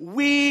us.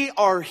 We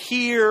are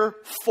here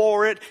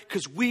for it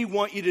because we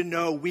want you to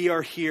know we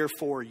are here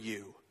for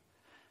you.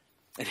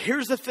 And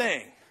here's the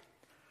thing.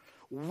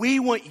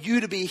 We want you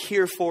to be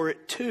here for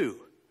it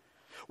too.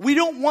 We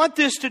don't want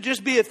this to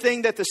just be a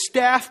thing that the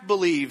staff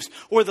believes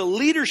or the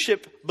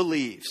leadership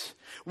believes.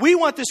 We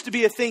want this to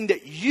be a thing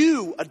that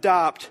you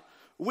adopt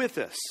with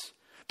us,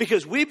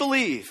 because we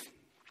believe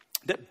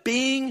that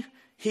being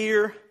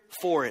here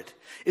for it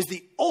is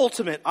the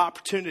ultimate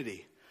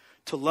opportunity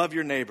to love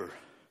your neighbor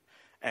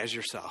as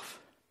yourself.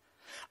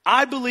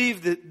 I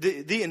believe that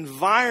the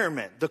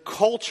environment, the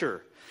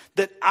culture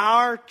that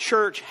our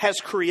church has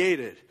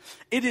created,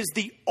 it is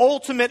the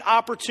ultimate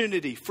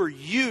opportunity for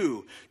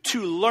you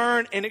to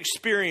learn and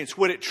experience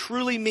what it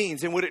truly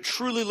means and what it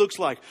truly looks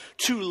like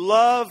to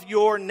love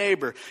your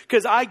neighbor.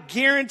 Because I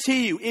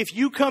guarantee you, if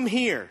you come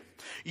here,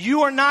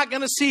 you are not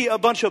going to see a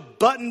bunch of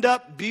buttoned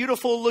up,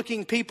 beautiful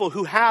looking people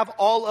who have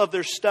all of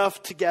their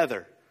stuff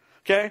together.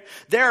 Okay?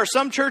 There are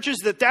some churches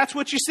that's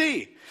what you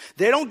see.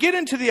 They don't get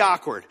into the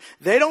awkward.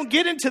 They don't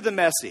get into the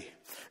messy.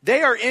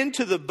 They are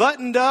into the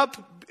buttoned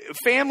up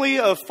family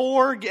of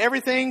 4,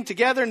 everything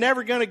together,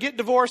 never going to get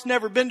divorced,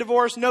 never been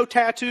divorced, no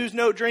tattoos,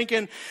 no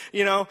drinking,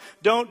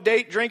 don't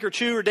date, drink, or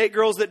chew, or date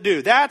girls that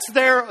do. That's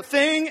their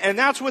thing, and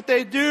that's what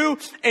they do.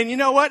 And you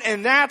know what?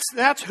 And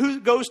that's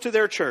who goes to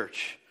their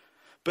church.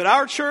 But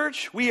our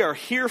church, we are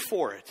here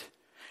for it.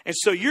 And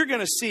so you're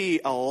going to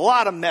see a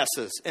lot of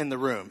messes in the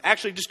room.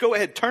 Actually, just go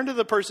ahead, turn to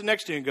the person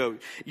next to you and go,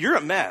 "You're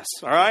a mess,"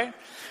 all right?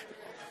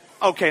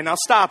 Okay, now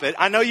stop it.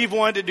 I know you've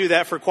wanted to do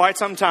that for quite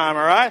some time,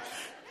 all right?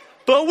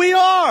 But we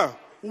are.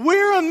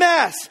 We're a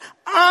mess.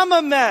 I'm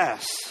a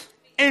mess.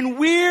 And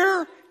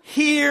we're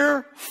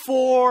here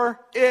for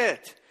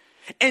it.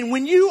 And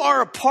when you are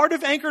a part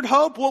of Anchored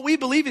Hope, what we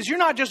believe is you're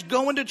not just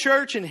going to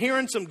church and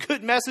hearing some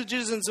good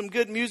messages and some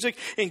good music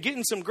and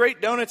getting some great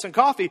donuts and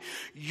coffee.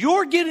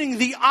 You're getting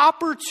the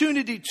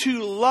opportunity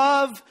to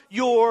love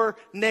your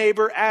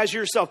neighbor as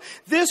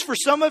yourself. This, for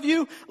some of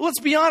you,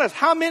 let's be honest,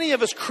 how many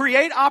of us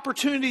create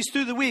opportunities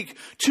through the week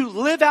to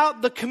live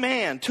out the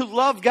command, to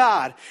love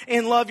God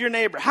and love your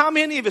neighbor? How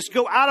many of us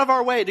go out of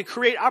our way to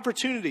create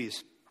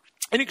opportunities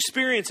and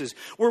experiences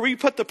where we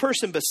put the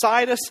person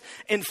beside us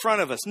in front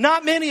of us?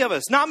 Not many of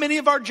us, not many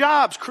of our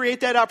jobs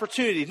create that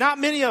opportunity. Not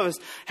many of us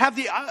have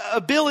the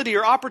ability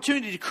or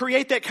opportunity to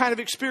create that kind of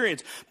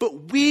experience,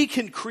 but we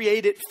can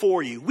create it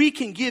for you. We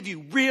can give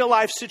you real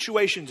life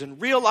situations and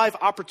real life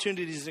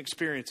opportunities and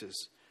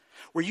experiences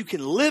where you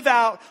can live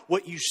out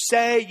what you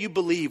say you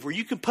believe, where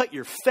you can put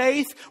your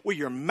faith where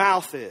your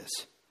mouth is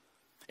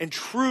and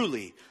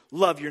truly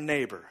love your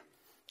neighbor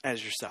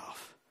as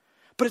yourself.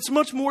 But it's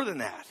much more than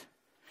that.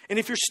 And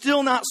if you're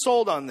still not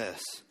sold on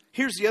this,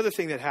 here's the other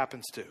thing that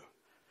happens too.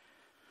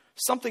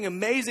 Something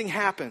amazing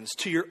happens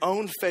to your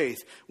own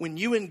faith when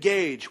you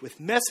engage with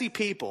messy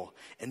people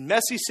and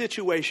messy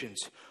situations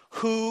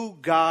who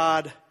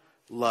God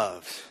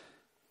loves.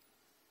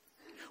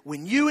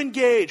 When you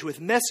engage with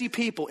messy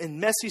people in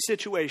messy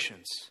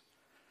situations,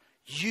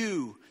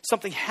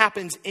 something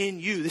happens in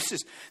you. This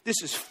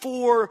is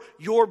for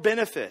your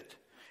benefit.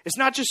 It's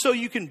not just so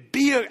you can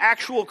be an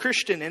actual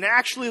Christian and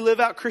actually live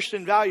out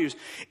Christian values.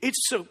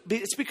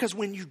 It's because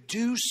when you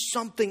do,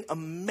 something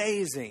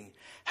amazing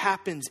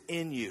happens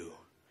in you.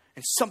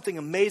 And something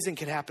amazing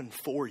can happen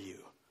for you.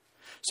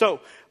 So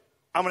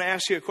I'm going to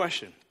ask you a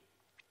question.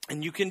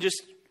 And you can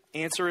just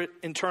answer it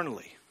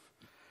internally.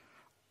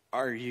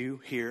 Are you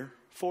here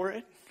for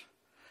it?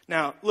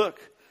 Now, look.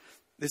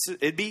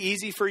 It'd be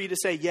easy for you to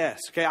say yes.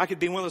 Okay, I could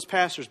be one of those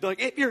pastors, be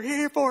like, "If you're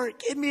here for it,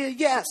 give me a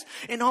yes."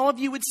 And all of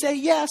you would say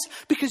yes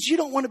because you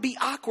don't want to be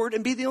awkward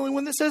and be the only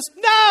one that says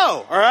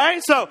no. All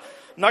right, so I'm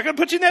not going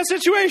to put you in that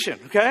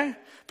situation. Okay,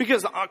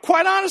 because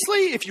quite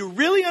honestly, if you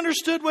really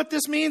understood what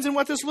this means and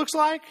what this looks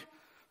like,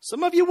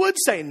 some of you would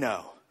say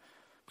no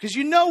because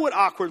you know what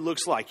awkward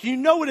looks like. You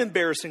know what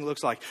embarrassing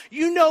looks like.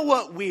 You know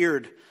what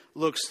weird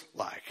looks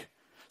like.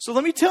 So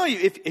let me tell you,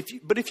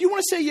 if you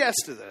want to say yes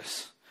to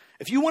this.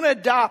 If you want to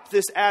adopt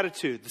this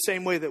attitude the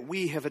same way that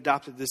we have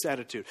adopted this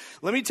attitude,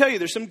 let me tell you,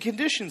 there's some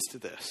conditions to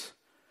this.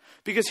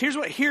 Because here's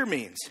what here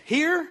means.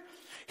 Here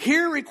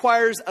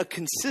requires a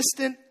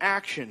consistent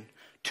action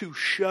to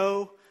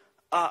show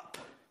up.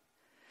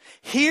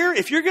 Here,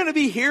 if you're going to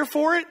be here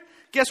for it,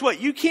 guess what?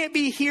 You can't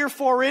be here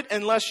for it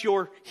unless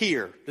you're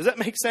here. Does that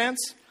make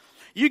sense?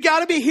 You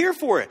got to be here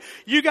for it.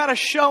 You got to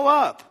show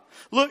up.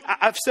 Look,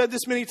 I've said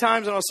this many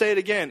times and I'll say it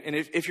again. And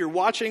if you're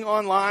watching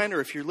online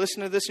or if you're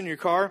listening to this in your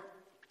car,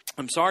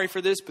 I'm sorry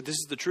for this, but this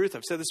is the truth.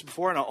 I've said this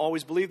before and I'll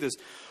always believe this.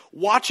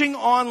 Watching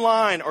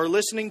online or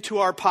listening to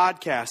our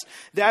podcast,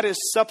 that is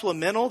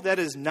supplemental. That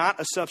is not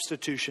a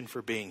substitution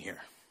for being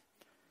here.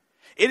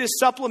 It is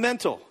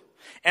supplemental.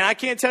 And I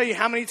can't tell you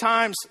how many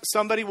times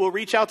somebody will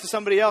reach out to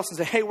somebody else and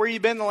say, "Hey, where you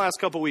been the last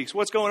couple of weeks?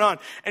 What's going on?"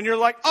 And you're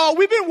like, "Oh,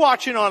 we've been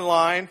watching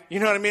online." You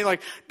know what I mean?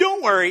 Like,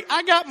 don't worry.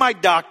 I got my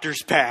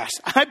doctor's pass.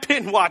 I've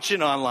been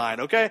watching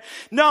online. Okay.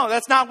 No,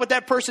 that's not what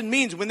that person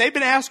means. When they've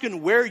been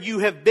asking where you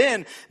have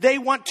been, they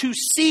want to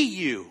see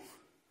you.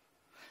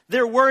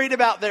 They're worried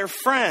about their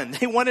friend.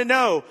 They want to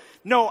know.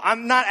 No,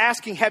 I'm not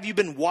asking, have you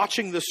been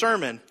watching the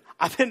sermon?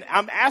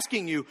 I'm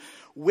asking you,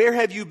 where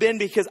have you been?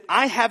 Because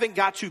I haven't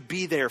got to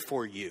be there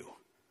for you.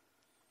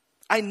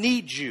 I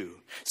need you.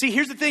 See,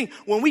 here's the thing.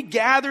 When we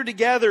gather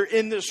together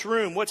in this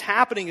room, what's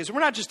happening is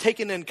we're not just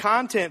taking in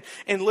content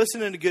and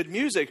listening to good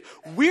music.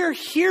 We're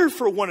here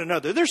for one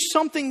another. There's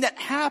something that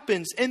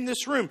happens in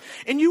this room.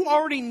 And you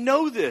already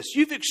know this.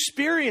 You've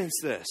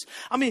experienced this.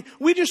 I mean,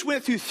 we just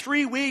went through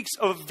 3 weeks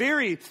of a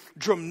very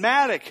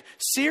dramatic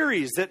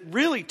series that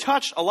really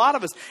touched a lot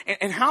of us.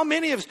 And how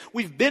many of us,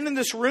 we've been in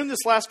this room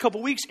this last couple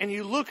of weeks, and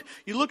you look,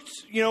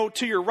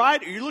 to your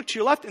right, or you look to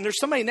your left, and there's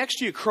somebody next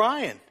to you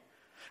crying.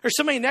 There's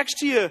somebody next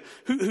to you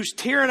who's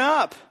tearing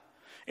up.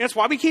 And that's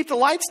why we keep the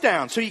lights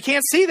down, so you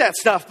can't see that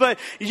stuff. But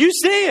you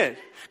see it,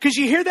 because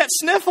you hear that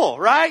sniffle,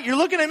 right? You're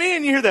looking at me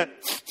and you hear that.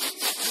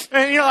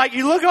 And you're like,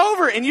 you look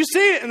over and you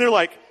see it, and they're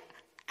like,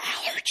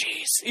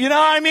 allergies. You know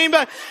what I mean?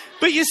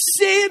 But you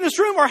see it in this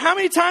room. Or how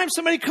many times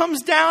somebody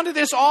comes down to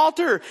this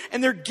altar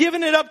and they're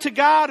giving it up to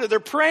God, or they're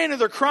praying, or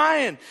they're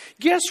crying.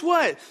 Guess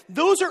what?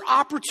 Those are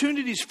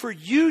opportunities for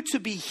you to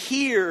be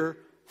here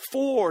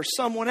for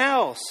someone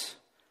else.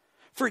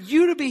 For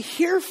you to be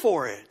here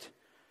for it.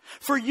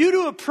 For you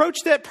to approach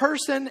that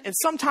person, and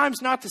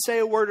sometimes not to say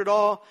a word at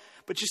all,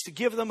 but just to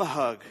give them a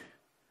hug.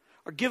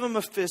 Or give them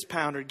a fist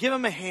pound, or give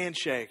them a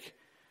handshake.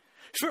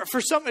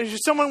 For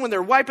someone when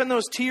they're wiping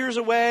those tears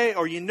away,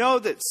 or you know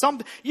that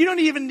you don't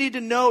even need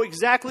to know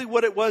exactly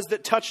what it was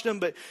that touched them,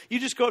 but you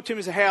just go up to them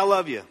and say, hey, I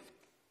love you.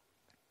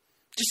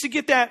 Just to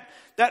get that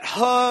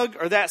hug,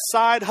 or that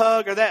side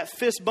hug, or that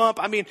fist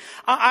bump. I mean,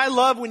 I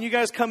love when you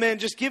guys come in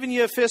just giving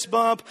you a fist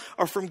bump,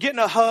 or from getting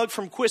a hug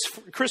from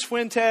Chris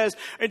Fuentes,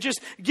 or just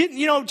getting,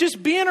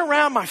 just being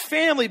around my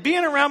family,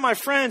 being around my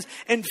friends,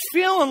 and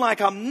feeling like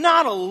I'm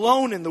not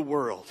alone in the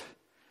world.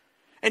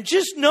 And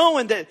just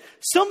knowing that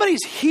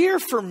somebody's here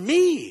for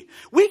me.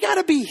 We got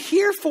to be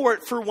here for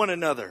it for one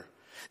another.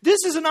 This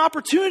is an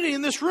opportunity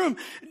in this room.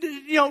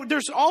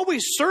 There's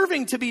always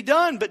serving to be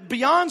done, but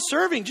beyond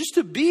serving, just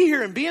to be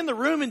here and be in the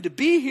room and to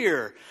be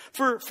here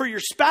for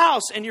your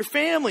spouse and your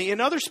family and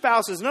other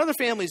spouses and other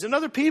families and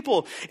other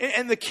people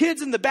and the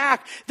kids in the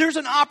back. There's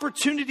an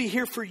opportunity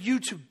here for you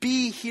to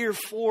be here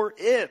for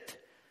it.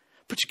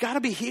 But you got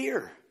to be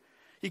here.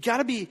 You got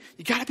to be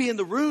in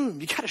the room.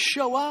 You got to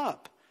show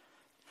up.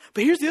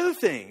 But here's the other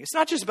thing. It's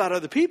not just about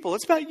other people.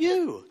 It's about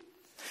you.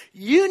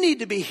 You need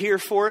to be here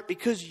for it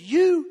because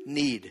you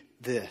need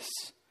this.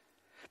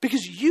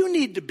 Because you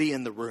need to be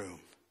in the room.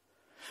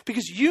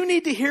 Because you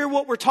need to hear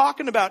what we're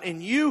talking about.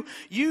 And you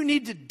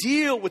need to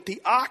deal with the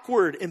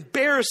awkward,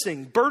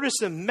 embarrassing,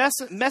 burdensome,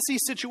 messy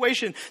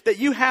situation that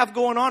you have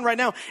going on right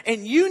now.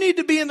 And you need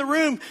to be in the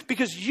room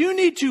because you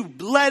need to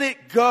let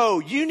it go.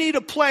 You need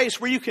a place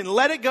where you can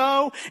let it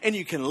go and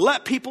you can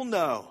let people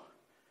know.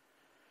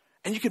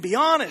 And you can be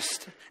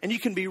honest, and you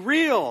can be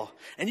real,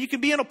 and you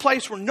can be in a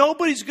place where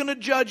nobody's going to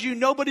judge you,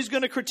 nobody's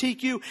going to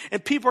critique you,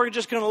 and people are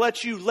just going to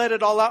let you let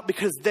it all out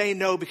because they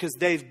know, because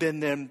they've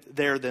been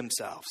there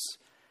themselves.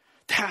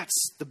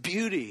 That's the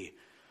beauty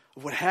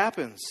of what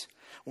happens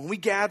when we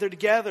gather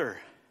together.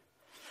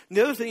 And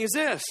the other thing is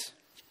this,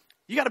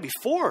 you got to be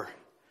for.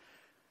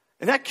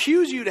 And that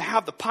cues you to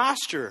have the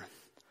posture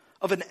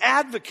of an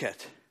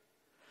advocate.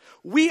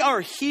 We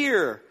are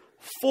here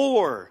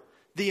for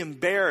the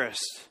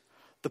embarrassed.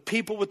 The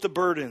people with the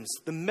burdens,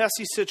 the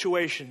messy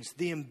situations,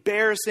 the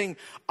embarrassing,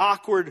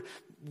 awkward,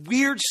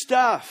 weird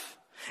stuff.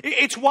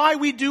 It's why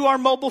we do our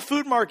mobile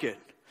food market.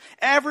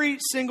 Every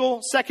single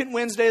second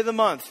Wednesday of the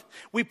month,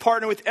 we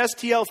partner with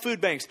STL Food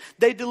Banks.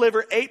 They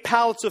deliver 8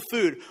 pallets of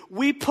food.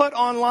 We put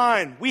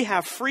online, we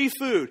have free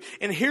food.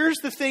 And here's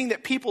the thing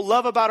that people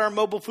love about our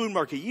mobile food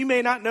market. You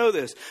may not know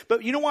this,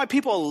 but you know why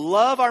people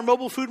love our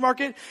mobile food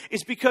market?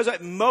 It's because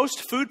at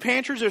most food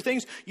pantries or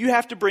things, you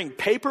have to bring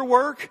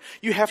paperwork.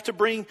 You have to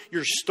bring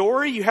your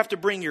story. You have to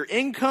bring your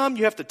income.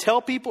 You have to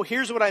tell people,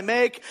 here's what I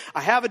make.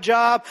 I have a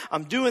job.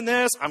 I'm doing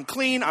this. I'm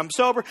clean. I'm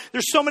sober.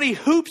 There's so many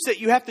hoops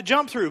that you have to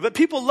jump through. But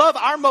people love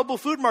our mobile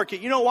food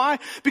market. You know why?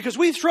 Because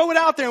we throw it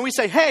out there and we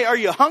say, hey, are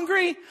you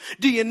hungry?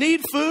 Do you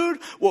need food?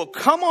 Well,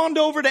 come on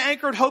over to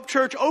Anchored Hope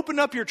Church. Open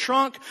up your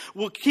trunk.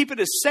 We'll keep it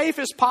as safe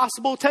as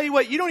possible. Tell you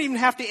what, you don't even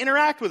have to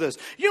interact with us.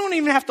 You don't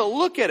even have to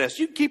look at us.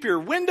 You can keep your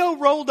window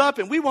rolled up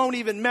and we won't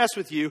even mess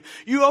with you.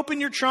 You open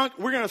your trunk.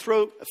 We're going to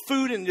throw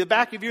food in the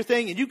back of your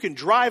thing and you can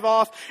drive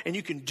off and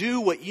you can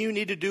do what you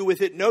need to do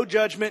with it. No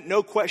judgment,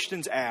 no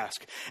questions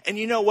asked. And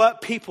you know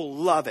what? People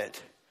love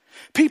it.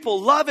 People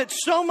love it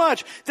so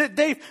much that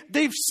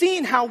they've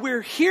seen how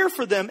we're here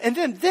for them, and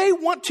then they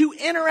want to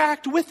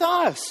interact with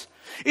us.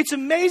 It's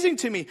amazing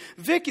to me.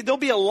 Vicky, there'll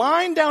be a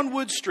line down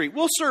Wood Street.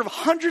 We'll serve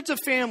hundreds of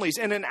families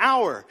in an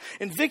hour,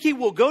 and Vicky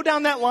will go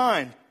down that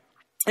line.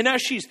 And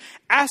as she's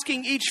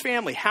asking each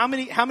family, how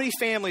many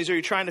families are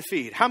you trying to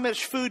feed? How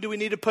much food do we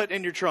need to put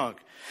in your trunk?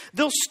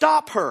 They'll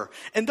stop her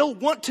and they'll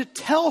want to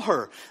tell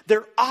her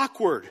they're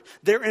awkward,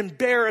 they're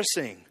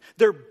embarrassing,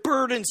 they're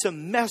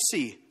burdensome,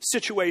 messy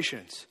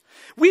situations.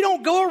 We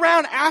don't go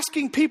around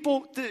asking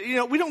people,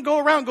 we don't go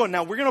around going,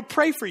 now we're going to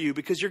pray for you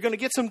because you're going to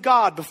get some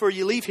God before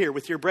you leave here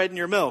with your bread and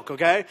your milk,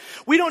 okay?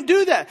 We don't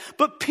do that.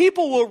 But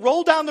people will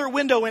roll down their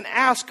window and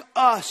ask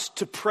us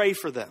to pray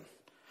for them.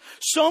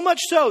 So much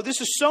so, this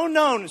is so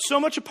known, so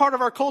much a part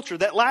of our culture,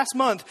 that last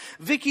month,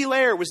 Vicki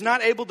Lair was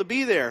not able to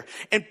be there.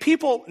 And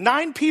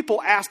 9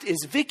 people asked,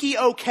 is Vicki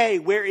okay?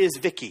 Where is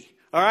Vicki?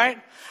 All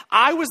right?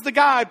 I was the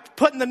guy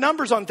putting the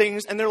numbers on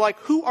things, and they're like,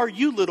 who are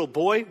you, little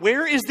boy?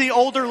 Where is the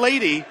older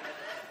lady?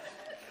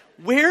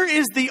 Where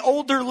is the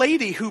older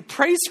lady who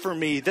prays for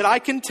me that I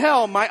can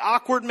tell my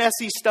awkward,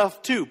 messy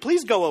stuff to?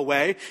 Please go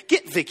away.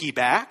 Get Vicki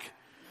back.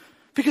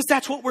 Because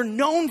that's what we're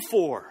known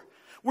for.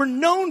 We're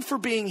known for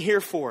being here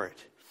for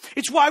it.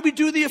 It's why we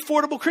do the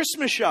Affordable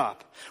Christmas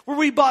Shop, where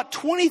we bought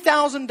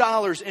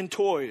 $20,000 in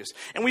toys.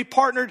 And we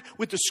partnered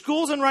with the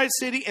schools in Wright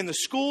City and the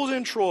schools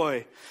in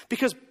Troy.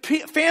 Because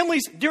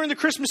families during the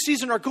Christmas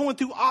season are going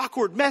through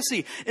awkward,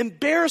 messy,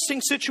 embarrassing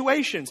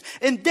situations.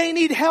 And they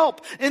need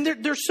help. And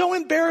they're so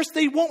embarrassed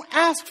they won't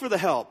ask for the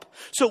help.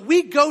 So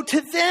we go to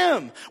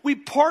them. We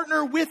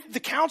partner with the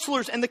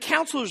counselors, and the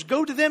counselors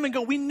go to them and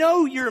go, we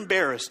know you're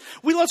embarrassed.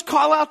 Let's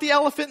call out the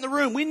elephant in the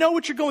room. We know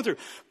what you're going through.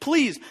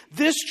 Please,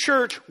 this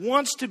church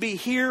wants to be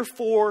here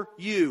for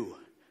you.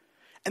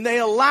 And they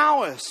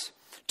allow us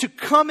to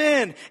come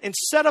in and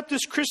set up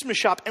this Christmas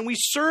shop, and we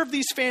serve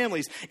these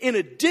families in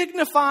a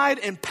dignified,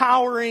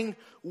 empowering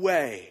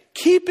way,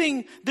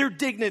 keeping their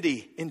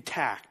dignity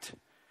intact.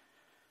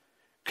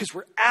 Because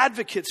we're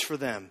advocates for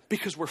them,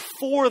 because we're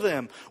for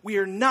them. We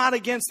are not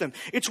against them.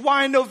 It's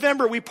why in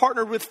November we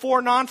partnered with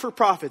 4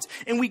 non-for-profits,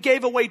 and we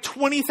gave away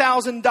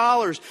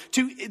 $20,000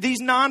 to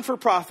these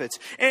non-for-profits.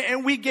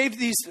 And we gave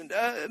these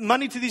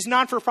money to these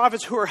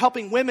non-for-profits who are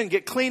helping women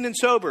get clean and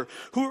sober,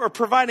 who are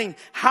providing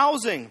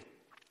housing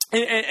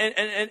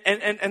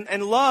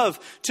and love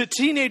to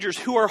teenagers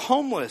who are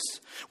homeless.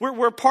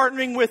 We're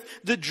partnering with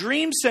the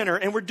Dream Center,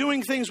 and we're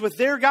doing things with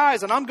their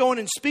guys, and I'm going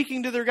and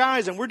speaking to their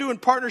guys, and we're doing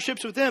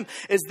partnerships with them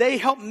as they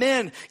help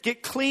men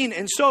get clean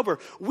and sober.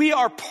 We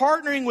are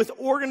partnering with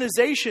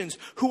organizations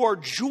who are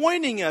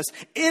joining us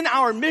in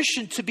our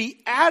mission to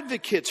be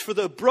advocates for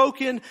the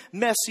broken,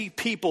 messy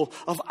people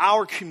of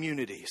our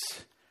communities.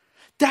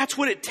 That's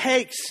what it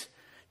takes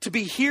to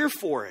be here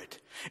for it.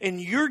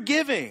 And you're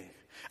giving.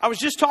 I was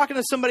just talking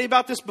to somebody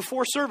about this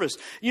before service.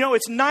 You know,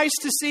 it's nice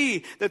to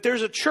see that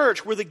there's a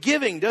church where the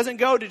giving doesn't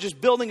go to just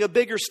building a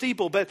bigger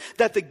steeple, but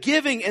that the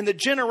giving and the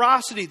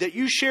generosity that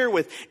you share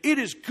with, it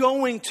is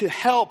going to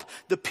help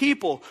the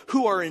people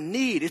who are in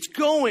need. It's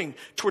going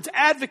towards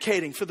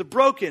advocating for the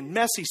broken,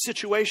 messy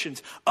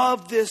situations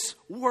of this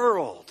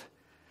world.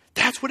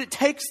 That's what it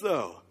takes,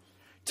 though,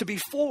 to be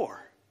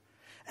for.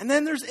 And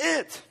then there's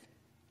it.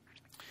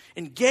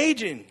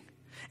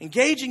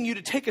 Engaging you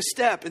to take a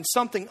step in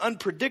something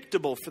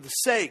unpredictable for the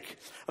sake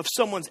of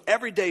someone's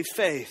everyday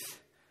faith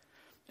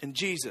in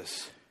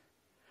Jesus.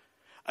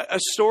 A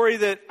story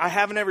that I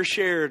haven't ever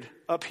shared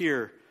up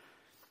here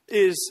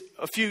is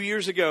a few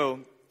years ago,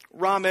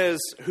 Ramez,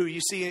 who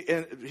you see,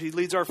 he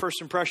leads our First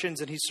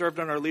Impressions, and he served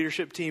on our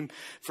leadership team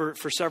for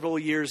several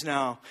years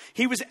now.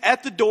 He was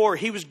at the door.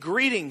 He was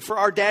greeting for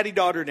our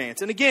daddy-daughter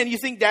dance. And again, you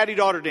think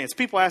daddy-daughter dance.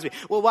 People ask me,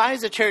 well, why is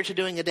the church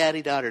doing a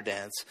daddy-daughter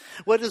dance?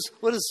 What does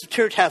the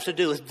church have to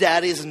do with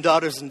daddies and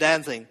daughters and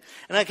dancing?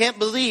 And I can't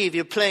believe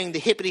you're playing the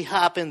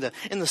hippity-hop in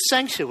the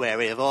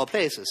sanctuary of all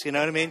places. You know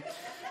what I mean?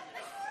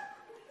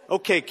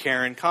 Okay,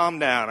 Karen, calm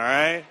down, all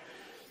right?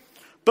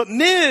 But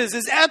Ms.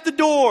 is at the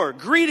door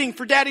greeting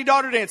for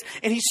daddy-daughter dance,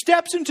 and he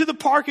steps into the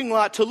parking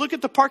lot to look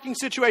at the parking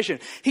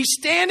situation. He's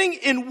standing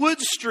in Wood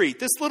Street,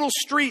 this little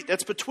street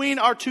that's between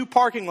our 2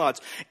 parking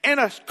lots, and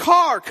a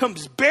car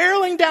comes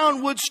barreling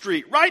down Wood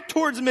Street right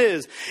towards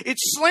Ms. It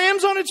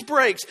slams on its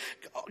brakes.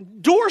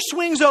 Door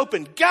swings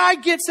open. Guy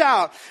gets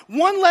out.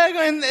 One leg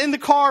in the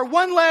car,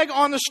 one leg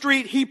on the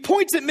street. He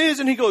points at Ms.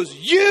 and he goes,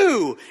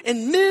 "You!"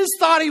 And Ms.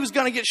 thought he was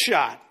going to get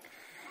shot.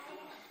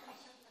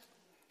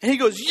 And he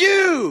goes,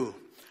 "You!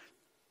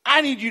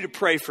 I need you to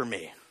pray for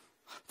me."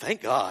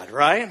 Thank God,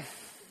 right?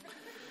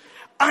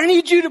 I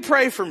need you to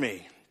pray for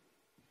me.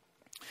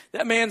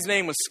 That man's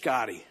name was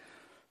Scotty.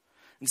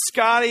 And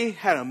Scotty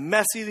had a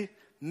messy,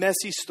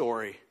 messy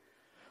story.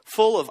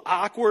 Full of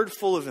awkward,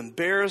 full of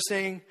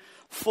embarrassing,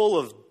 full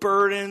of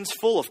burdens,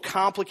 full of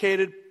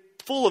complicated,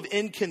 full of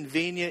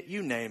inconvenient,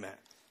 you name it.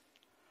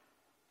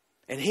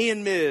 And he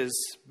and Ms.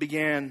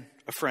 began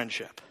a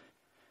friendship.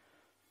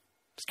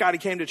 Scotty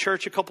came to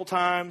church a couple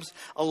times.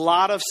 A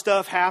lot of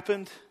stuff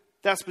happened.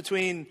 That's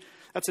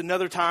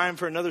another time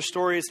for another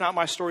story. It's not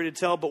my story to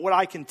tell. But what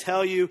I can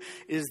tell you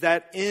is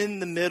that in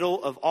the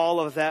middle of all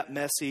of that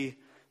messy,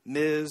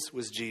 Ms.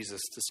 was Jesus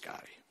to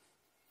Scotty.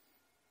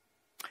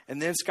 And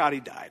then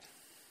Scotty died.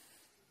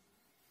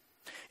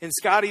 And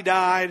Scotty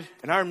died.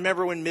 And I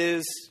remember when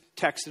Ms.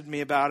 texted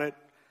me about it.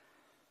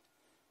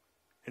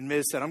 And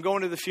Ms. said, "I'm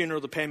going to the funeral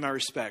to pay my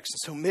respects." And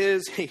so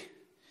Ms.,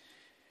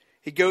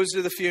 he goes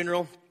to the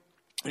funeral.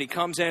 And he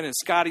comes in, and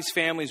Scotty's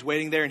family's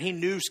waiting there. And he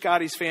knew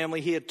Scotty's family.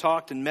 He had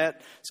talked and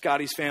met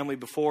Scotty's family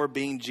before,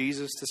 being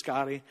Jesus to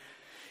Scotty.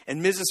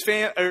 And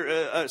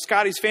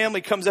Scotty's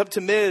family comes up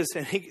to Ms.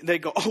 and they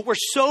go, "Oh, we're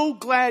so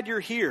glad you're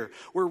here.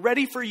 We're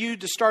ready for you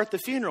to start the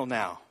funeral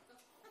now."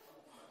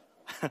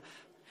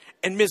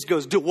 And Ms.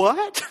 goes, "Do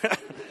what?"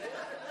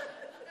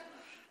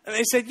 And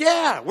they said,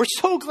 yeah, we're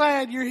so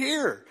glad you're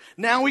here.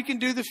 Now we can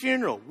do the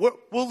funeral.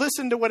 We'll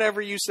listen to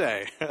whatever you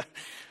say.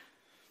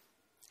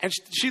 And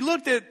she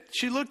looked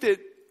at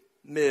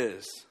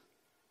Ms.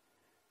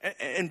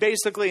 And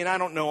basically, and I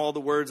don't know all the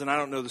words and I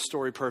don't know the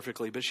story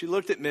perfectly, but she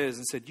looked at Ms.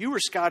 and said, you were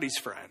Scotty's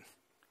friend.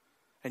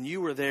 And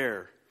you were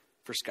there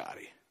for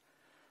Scotty.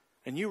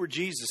 And you were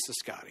Jesus to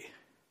Scotty.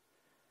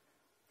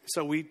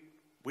 So we'd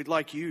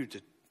like you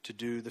to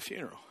do the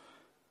funeral.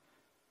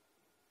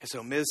 And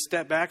so Ms.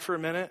 stepped back for a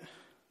minute.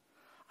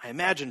 I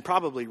imagine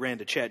probably ran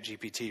to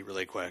ChatGPT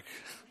really quick.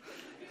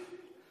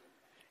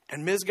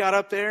 And Ms. got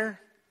up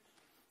there.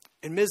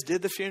 And Ms.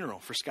 did the funeral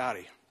for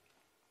Scotty.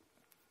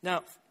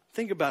 Now,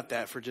 think about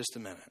that for just a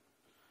minute.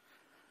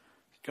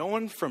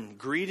 Going from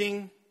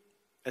greeting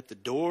at the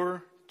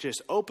door,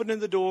 just opening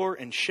the door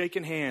and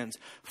shaking hands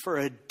for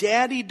a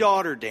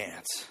daddy-daughter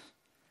dance.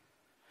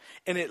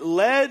 And it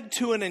led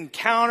to an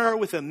encounter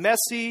with a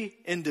messy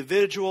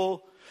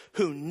individual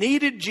who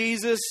needed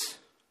Jesus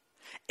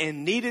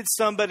and needed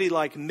somebody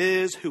like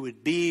Ms. who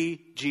would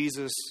be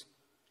Jesus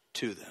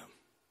to them.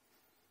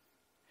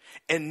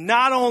 And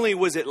not only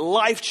was it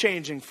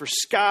life-changing for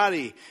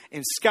Scotty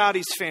and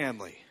Scotty's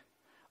family,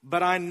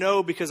 but I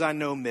know because I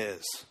know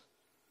Ms.,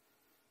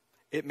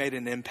 it made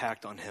an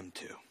impact on him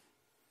too.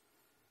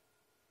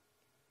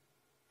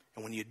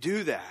 And when you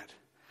do that,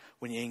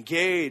 when you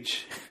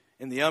engage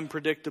in the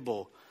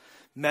unpredictable,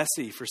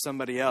 messy for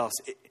somebody else,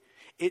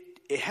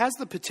 it has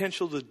the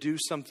potential to do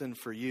something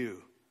for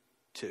you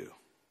too.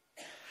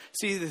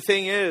 See, the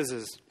thing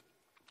is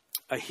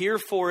a here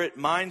for it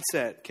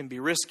mindset can be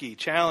risky,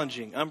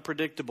 challenging,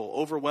 unpredictable,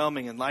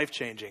 overwhelming, and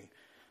life-changing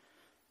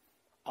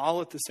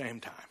all at the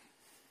same time.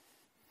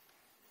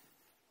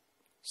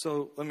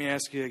 So let me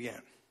ask you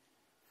again.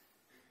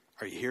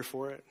 Are you here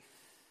for it?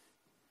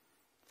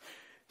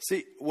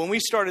 See, when we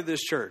started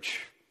this church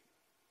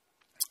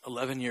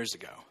 11 years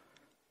ago,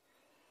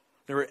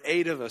 there were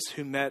 8 of us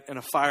who met in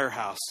a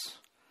firehouse,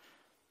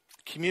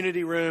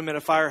 community room at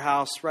a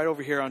firehouse right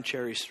over here on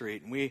Cherry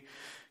Street. And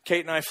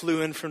Kate and I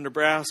flew in from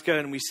Nebraska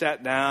and we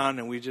sat down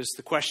and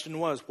the question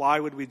was, why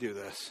would we do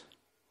this?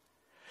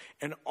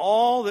 And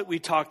all that we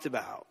talked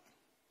about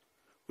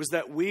was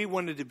that we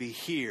wanted to be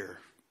here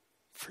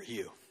for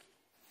you.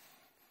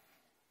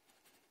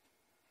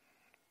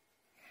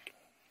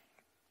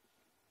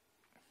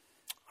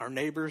 Our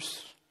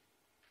neighbors,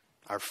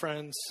 our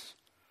friends,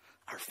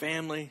 our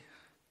family,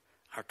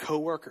 our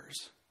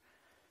coworkers.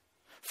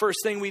 First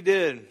thing we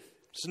did,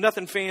 it's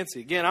nothing fancy.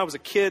 Again, I was a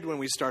kid when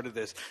we started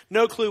this.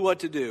 No clue what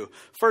to do.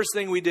 First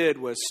thing we did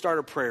was start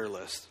a prayer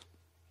list.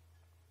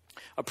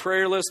 A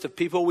prayer list of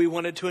people we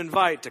wanted to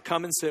invite to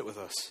come and sit with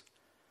us.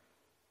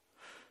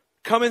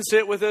 Come and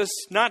sit with us,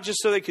 not just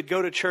so they could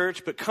go to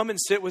church, but come and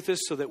sit with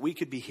us so that we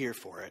could be here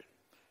for it.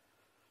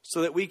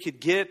 So that we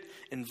could get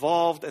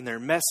involved in their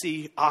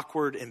messy,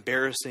 awkward,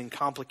 embarrassing,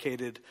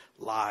 complicated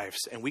lives.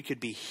 And we could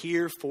be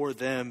here for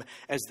them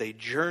as they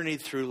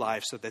journeyed through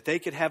life so that they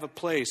could have a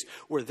place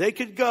where they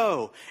could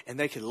go and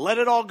they could let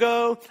it all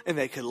go and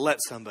they could let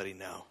somebody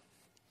know.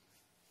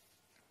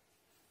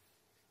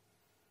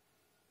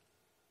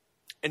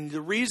 And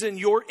the reason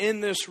you're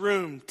in this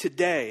room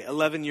today,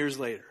 11 years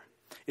later,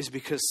 is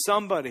because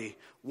somebody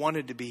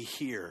wanted to be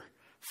here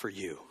for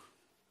you.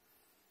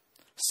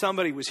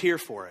 Somebody was here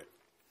for it.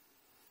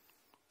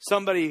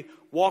 Somebody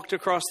walked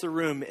across the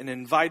room and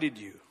invited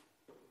you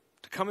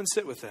to come and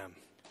sit with them,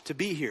 to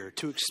be here,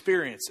 to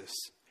experience this.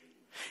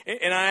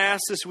 And I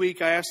asked this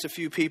week, I asked a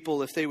few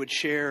people if they would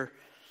share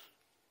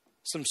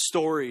some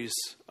stories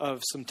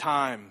of some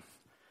time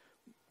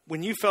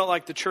when you felt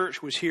like the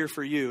church was here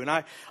for you.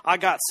 And I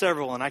got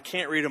several, and I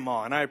can't read them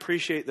all. And I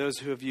appreciate those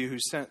of you who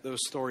sent those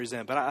stories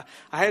in. But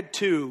I had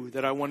 2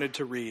 that I wanted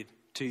to read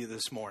to you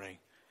this morning.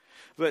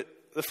 But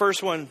the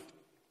first one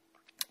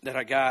that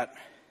I got,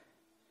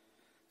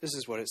 this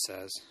is what it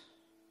says.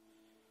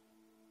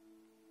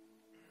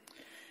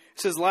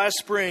 It says, last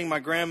spring, my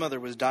grandmother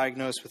was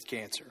diagnosed with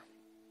cancer.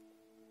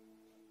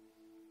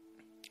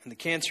 And the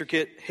cancer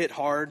hit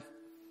hard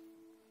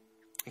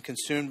and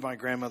consumed my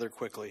grandmother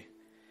quickly.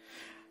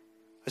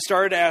 I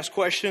started to ask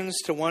questions,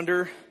 to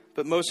wonder,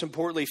 but most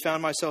importantly,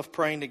 found myself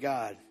praying to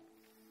God.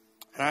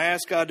 And I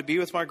asked God to be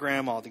with my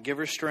grandma, to give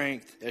her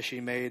strength as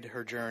she made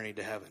her journey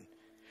to heaven,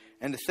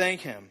 and to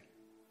thank Him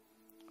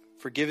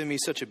for giving me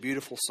such a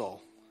beautiful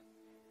soul.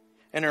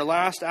 In her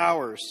last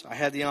hours, I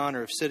had the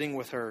honor of sitting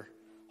with her,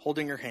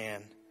 holding her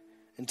hand,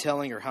 and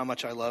telling her how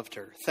much I loved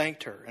her,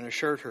 thanked her, and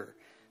assured her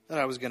that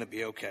I was going to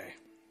be okay.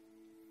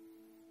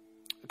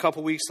 A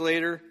couple weeks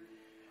later,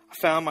 I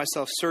found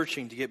myself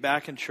searching to get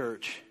back in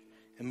church,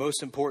 and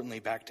most importantly,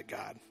 back to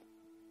God.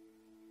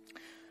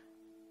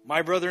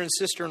 My brother and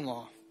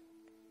sister-in-law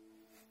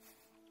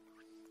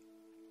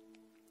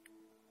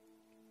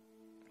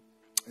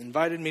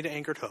invited me to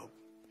Anchored Hope.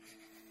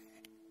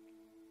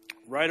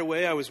 Right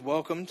away, I was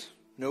welcomed,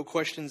 no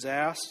questions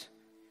asked.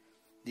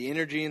 The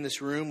energy in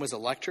this room was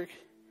electric.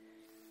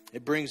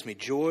 It brings me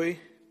joy,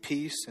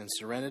 peace, and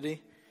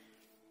serenity.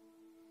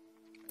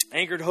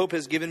 Anchored Hope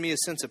has given me a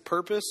sense of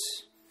purpose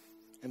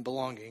and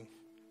belonging.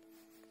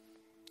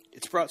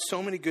 It's brought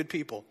so many good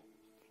people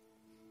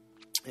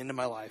into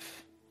my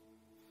life.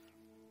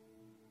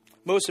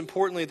 Most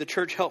importantly, the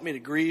church helped me to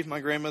grieve my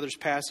grandmother's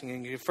passing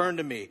and confirmed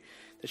to me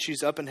that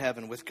she's up in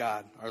heaven with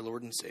God, our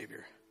Lord and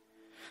Savior.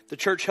 The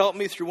church helped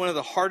me through one of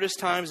the hardest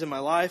times in my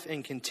life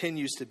and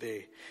continues to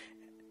be.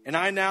 And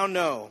I now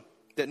know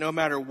that no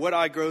matter what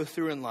I go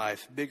through in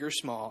life, big or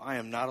small, I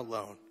am not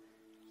alone.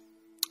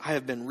 I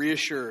have been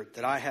reassured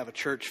that I have a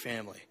church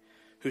family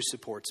who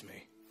supports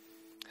me.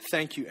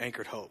 Thank you,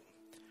 Anchored Hope,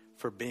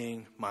 for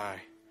being my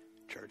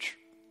church.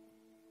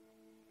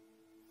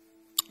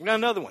 I got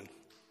another one.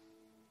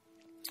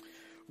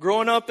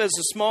 Growing up as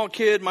a small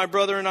kid, my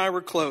brother and I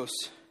were close.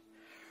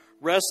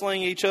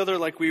 Wrestling each other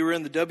like we were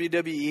in the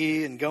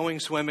WWE and going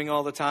swimming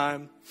all the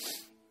time.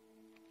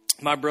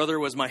 My brother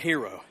was my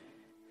hero.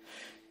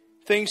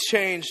 Things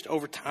changed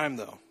over time,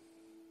 though.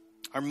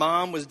 Our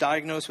mom was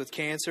diagnosed with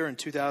cancer in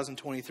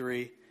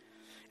 2023,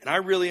 and I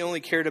really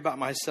only cared about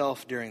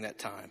myself during that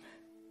time.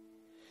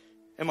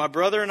 And my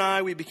brother and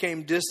I, we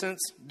became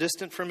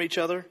distant from each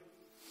other.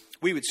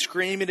 We would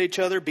scream at each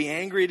other, be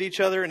angry at each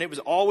other, and it was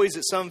always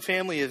at some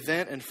family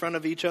event in front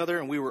of each other,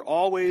 and we were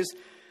always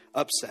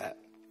upset.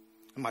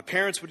 And my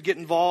parents would get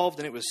involved,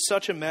 and it was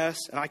such a mess,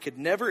 and I could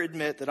never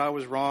admit that I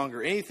was wrong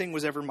or anything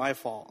was ever my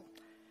fault.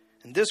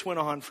 And this went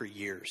on for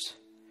years.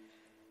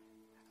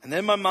 And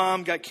then my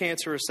mom got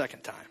cancer a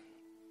second time.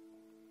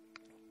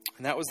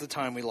 And that was the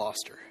time we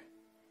lost her.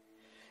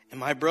 And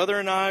my brother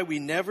and I, we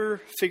never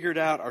figured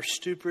out our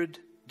stupid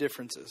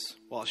differences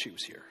while she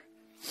was here.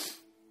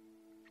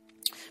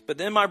 But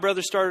then my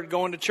brother started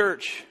going to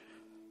church.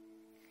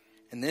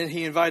 And then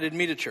he invited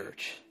me to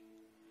church.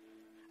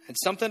 And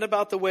something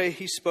about the way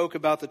he spoke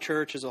about the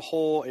church as a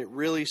whole, it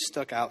really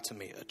stuck out to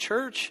me. A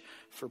church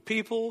for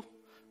people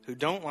who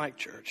don't like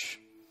church.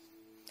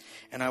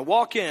 And I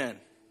walk in,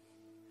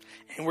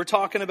 and we're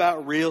talking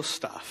about real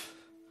stuff.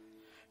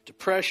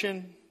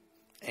 Depression,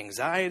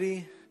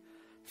 anxiety,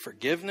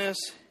 forgiveness.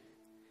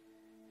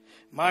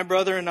 My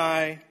brother and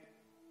I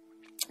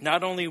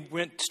not only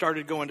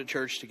started going to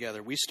church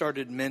together, we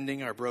started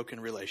mending our broken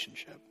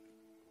relationship.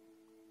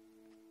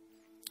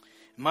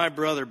 My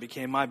brother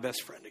became my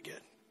best friend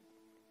again.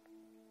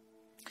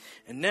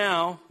 And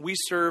now we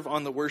serve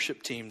on the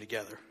worship team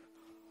together.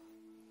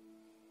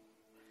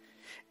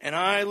 And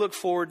I look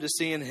forward to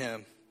seeing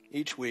him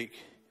each week,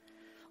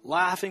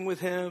 laughing with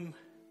him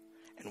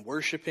and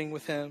worshiping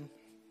with him.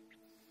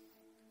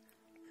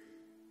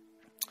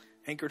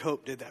 Anchored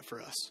Hope did that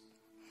for us.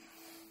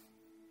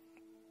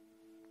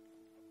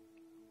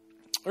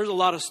 There's a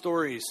lot of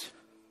stories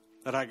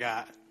that I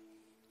got.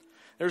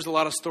 There's a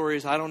lot of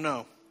stories I don't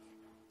know.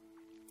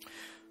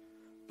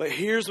 But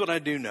here's what I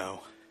do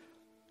know.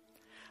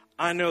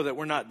 I know that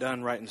we're not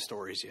done writing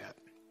stories yet.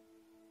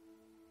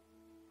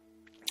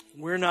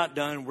 We're not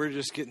done. We're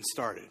just getting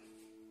started.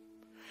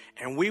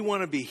 And we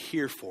want to be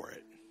here for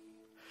it.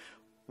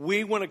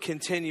 We want to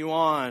continue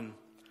on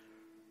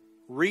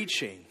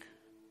reaching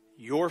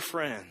your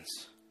friends,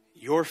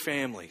 your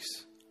families,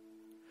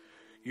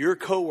 your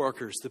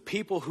coworkers, the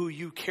people who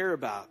you care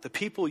about, the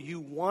people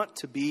you want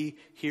to be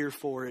here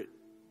for it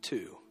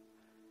too.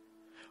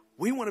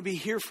 We want to be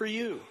here for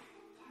you.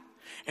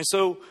 And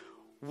so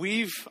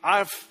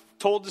I've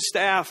told the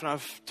staff and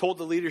I've told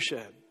the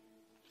leadership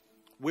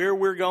where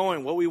we're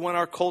going, what we want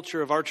our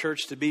culture of our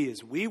church to be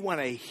is we want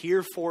a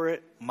here for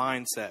it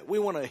mindset. We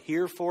want a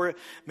here for it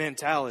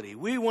mentality.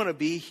 We want to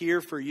be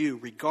here for you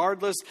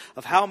regardless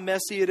of how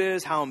messy it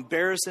is, how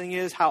embarrassing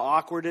it is, how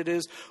awkward it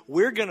is.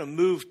 We're going to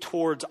move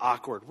towards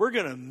awkward. We're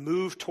going to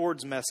move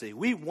towards messy.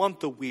 We want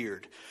the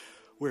weird.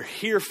 We're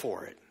here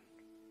for it.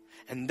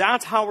 And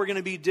that's how we're going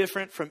to be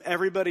different from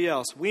everybody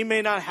else. We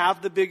may not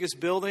have the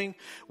biggest building.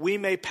 We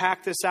may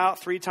pack this out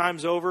 3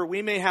 times over.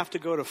 We may have to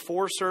go to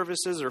 4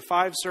 services or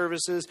 5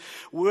 services.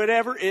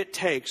 Whatever it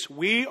takes,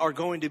 we are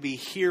going to be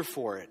here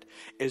for it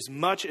as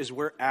much as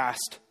we're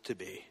asked to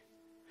be.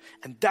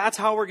 And that's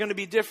how we're going to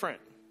be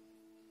different.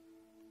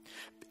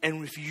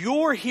 And if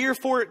you're here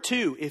for it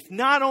too, if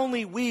not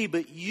only we,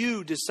 but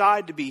you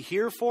decide to be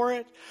here for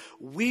it,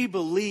 we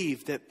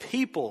believe that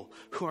people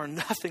who are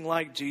nothing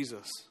like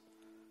Jesus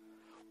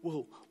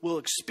will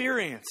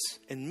experience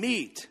and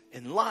meet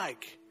and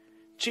like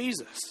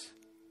Jesus.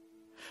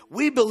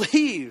 We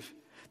believe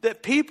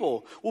that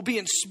people will be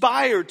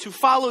inspired to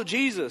follow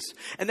Jesus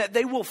and that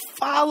they will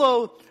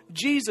follow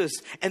Jesus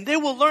and they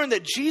will learn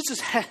that Jesus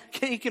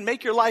he can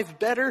make your life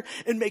better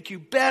and make you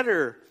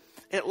better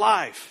at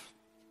life.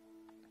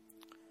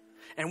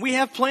 And we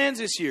have plans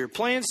this year,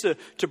 plans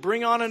to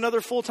bring on another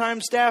full-time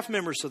staff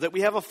member so that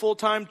we have a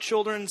full-time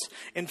children's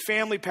and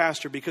family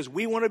pastor because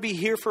we want to be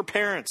here for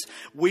parents.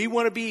 We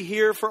want to be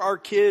here for our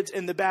kids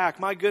in the back.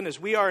 My goodness,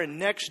 we are a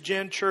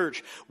next-gen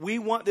church. We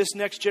want this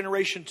next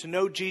generation to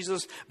know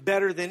Jesus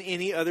better than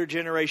any other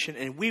generation,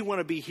 and we want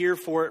to be here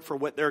for it for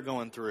what they're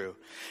going through.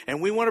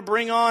 And we want to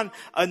bring on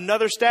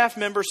another staff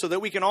member so that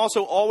we can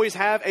also always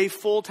have a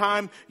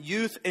full-time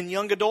youth and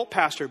young adult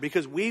pastor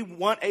because we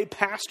want a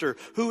pastor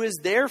who is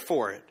there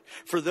for it. for it.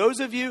 For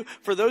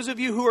those of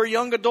you who are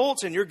young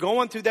adults and you're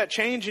going through that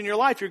change in your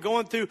life, you're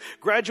going through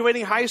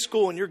graduating high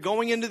school and you're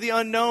going into the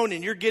unknown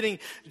and you're getting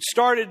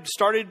started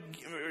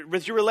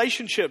with your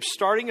relationships,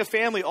 starting a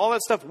family, all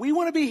that stuff. We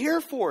want to be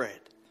here for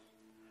it.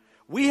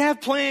 We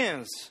have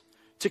plans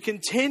to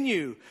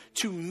continue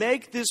to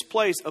make this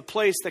place a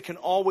place that can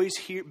always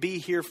be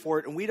here for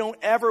it. And we don't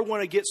ever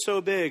want to get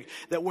so big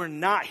that we're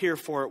not here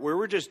for it, where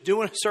we're just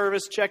doing a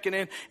service, checking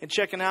in and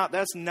checking out.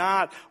 That's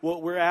not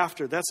what we're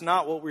after. That's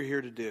not what we're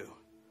here to do.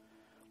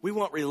 We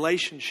want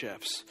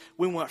relationships.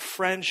 We want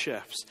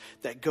friendships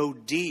that go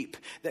deep,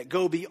 that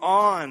go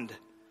beyond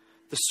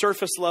the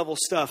surface level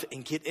stuff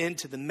and get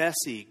into the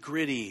messy,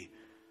 gritty,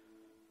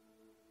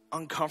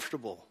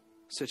 uncomfortable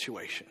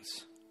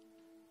situations.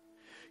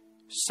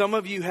 Some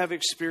of you have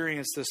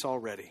experienced this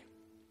already.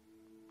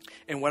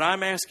 And what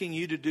I'm asking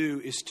you to do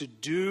is to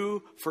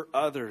do for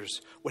others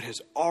what has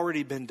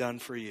already been done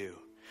for you.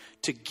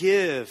 To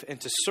give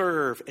and to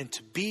serve and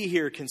to be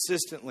here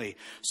consistently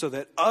so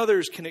that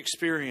others can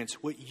experience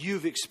what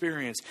you've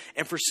experienced.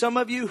 And for some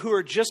of you who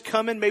are just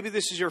coming, maybe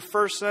this is your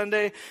first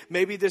Sunday,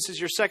 maybe this is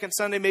your second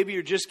Sunday, maybe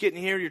you're just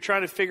getting here, you're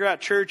trying to figure out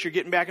church, you're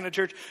getting back into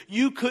church.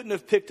 You couldn't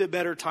have picked a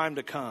better time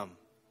to come,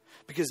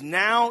 because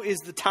now is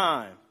the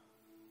time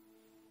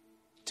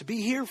to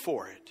be here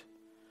for it,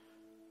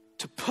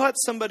 to put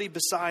somebody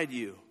beside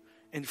you,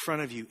 in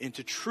front of you, and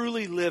to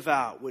truly live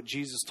out what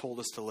Jesus told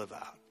us to live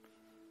out.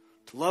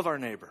 To love our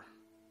neighbor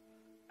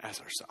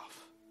as ourselves.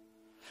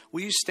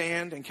 Will you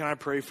stand and can I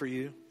pray for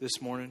you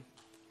this morning?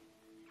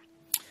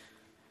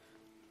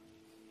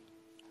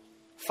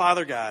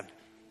 Father God,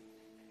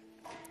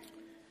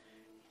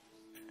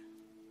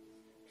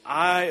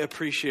 I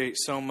appreciate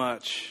so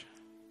much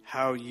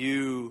how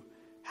you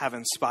have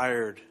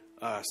inspired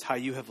us, how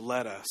you have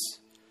led us,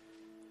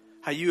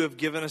 how you have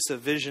given us a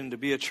vision to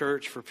be a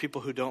church for people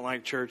who don't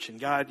like church. And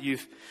God,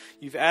 you've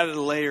added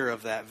a layer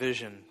of that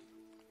vision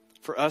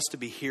for us to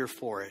be here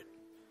for it.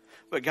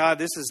 But God,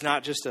 this is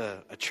not just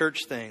a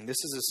church thing. This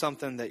is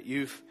something that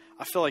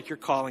I feel like you're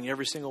calling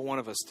every single one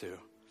of us to.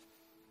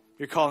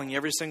 You're calling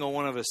every single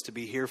one of us to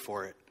be here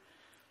for it.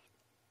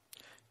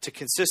 To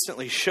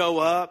consistently show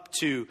up,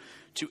 to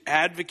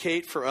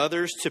advocate for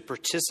others, to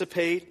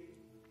participate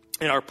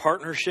in our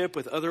partnership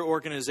with other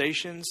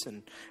organizations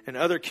and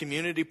other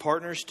community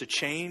partners to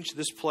change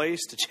this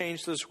place, to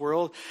change this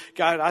world.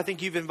 God, I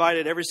think you've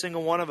invited every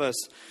single one of us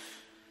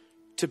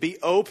to be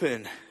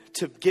open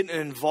to getting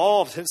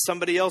involved in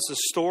somebody else's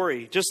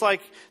story. Just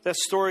like that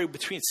story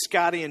between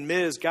Scotty and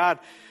Ms. God,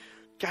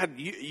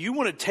 you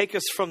want to take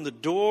us from the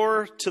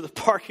door to the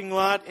parking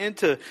lot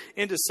into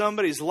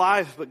somebody's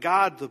life. But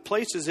God, the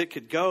places it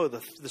could go,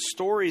 the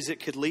stories it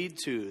could lead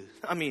to.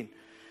 I mean,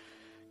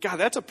 God,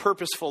 that's a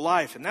purposeful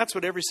life. And that's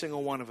what every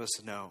single one of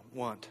us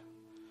want.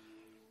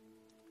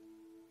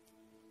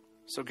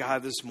 So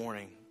God, this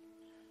morning,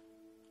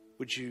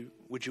 would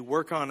you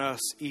work on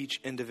us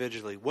each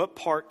individually? What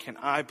part can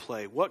I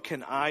play? What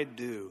can I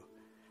do?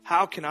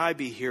 How can I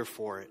be here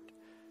for it?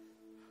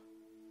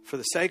 For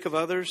the sake of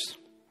others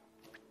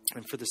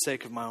and for the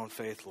sake of my own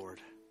faith, Lord.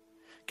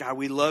 God,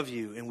 we love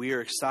you and we are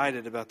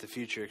excited about the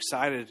future,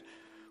 excited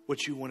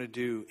what you want to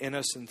do in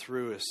us and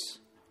through us.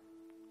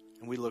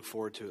 And we look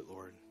forward to it,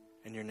 Lord.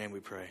 In your name we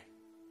pray.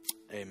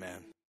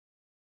 Amen.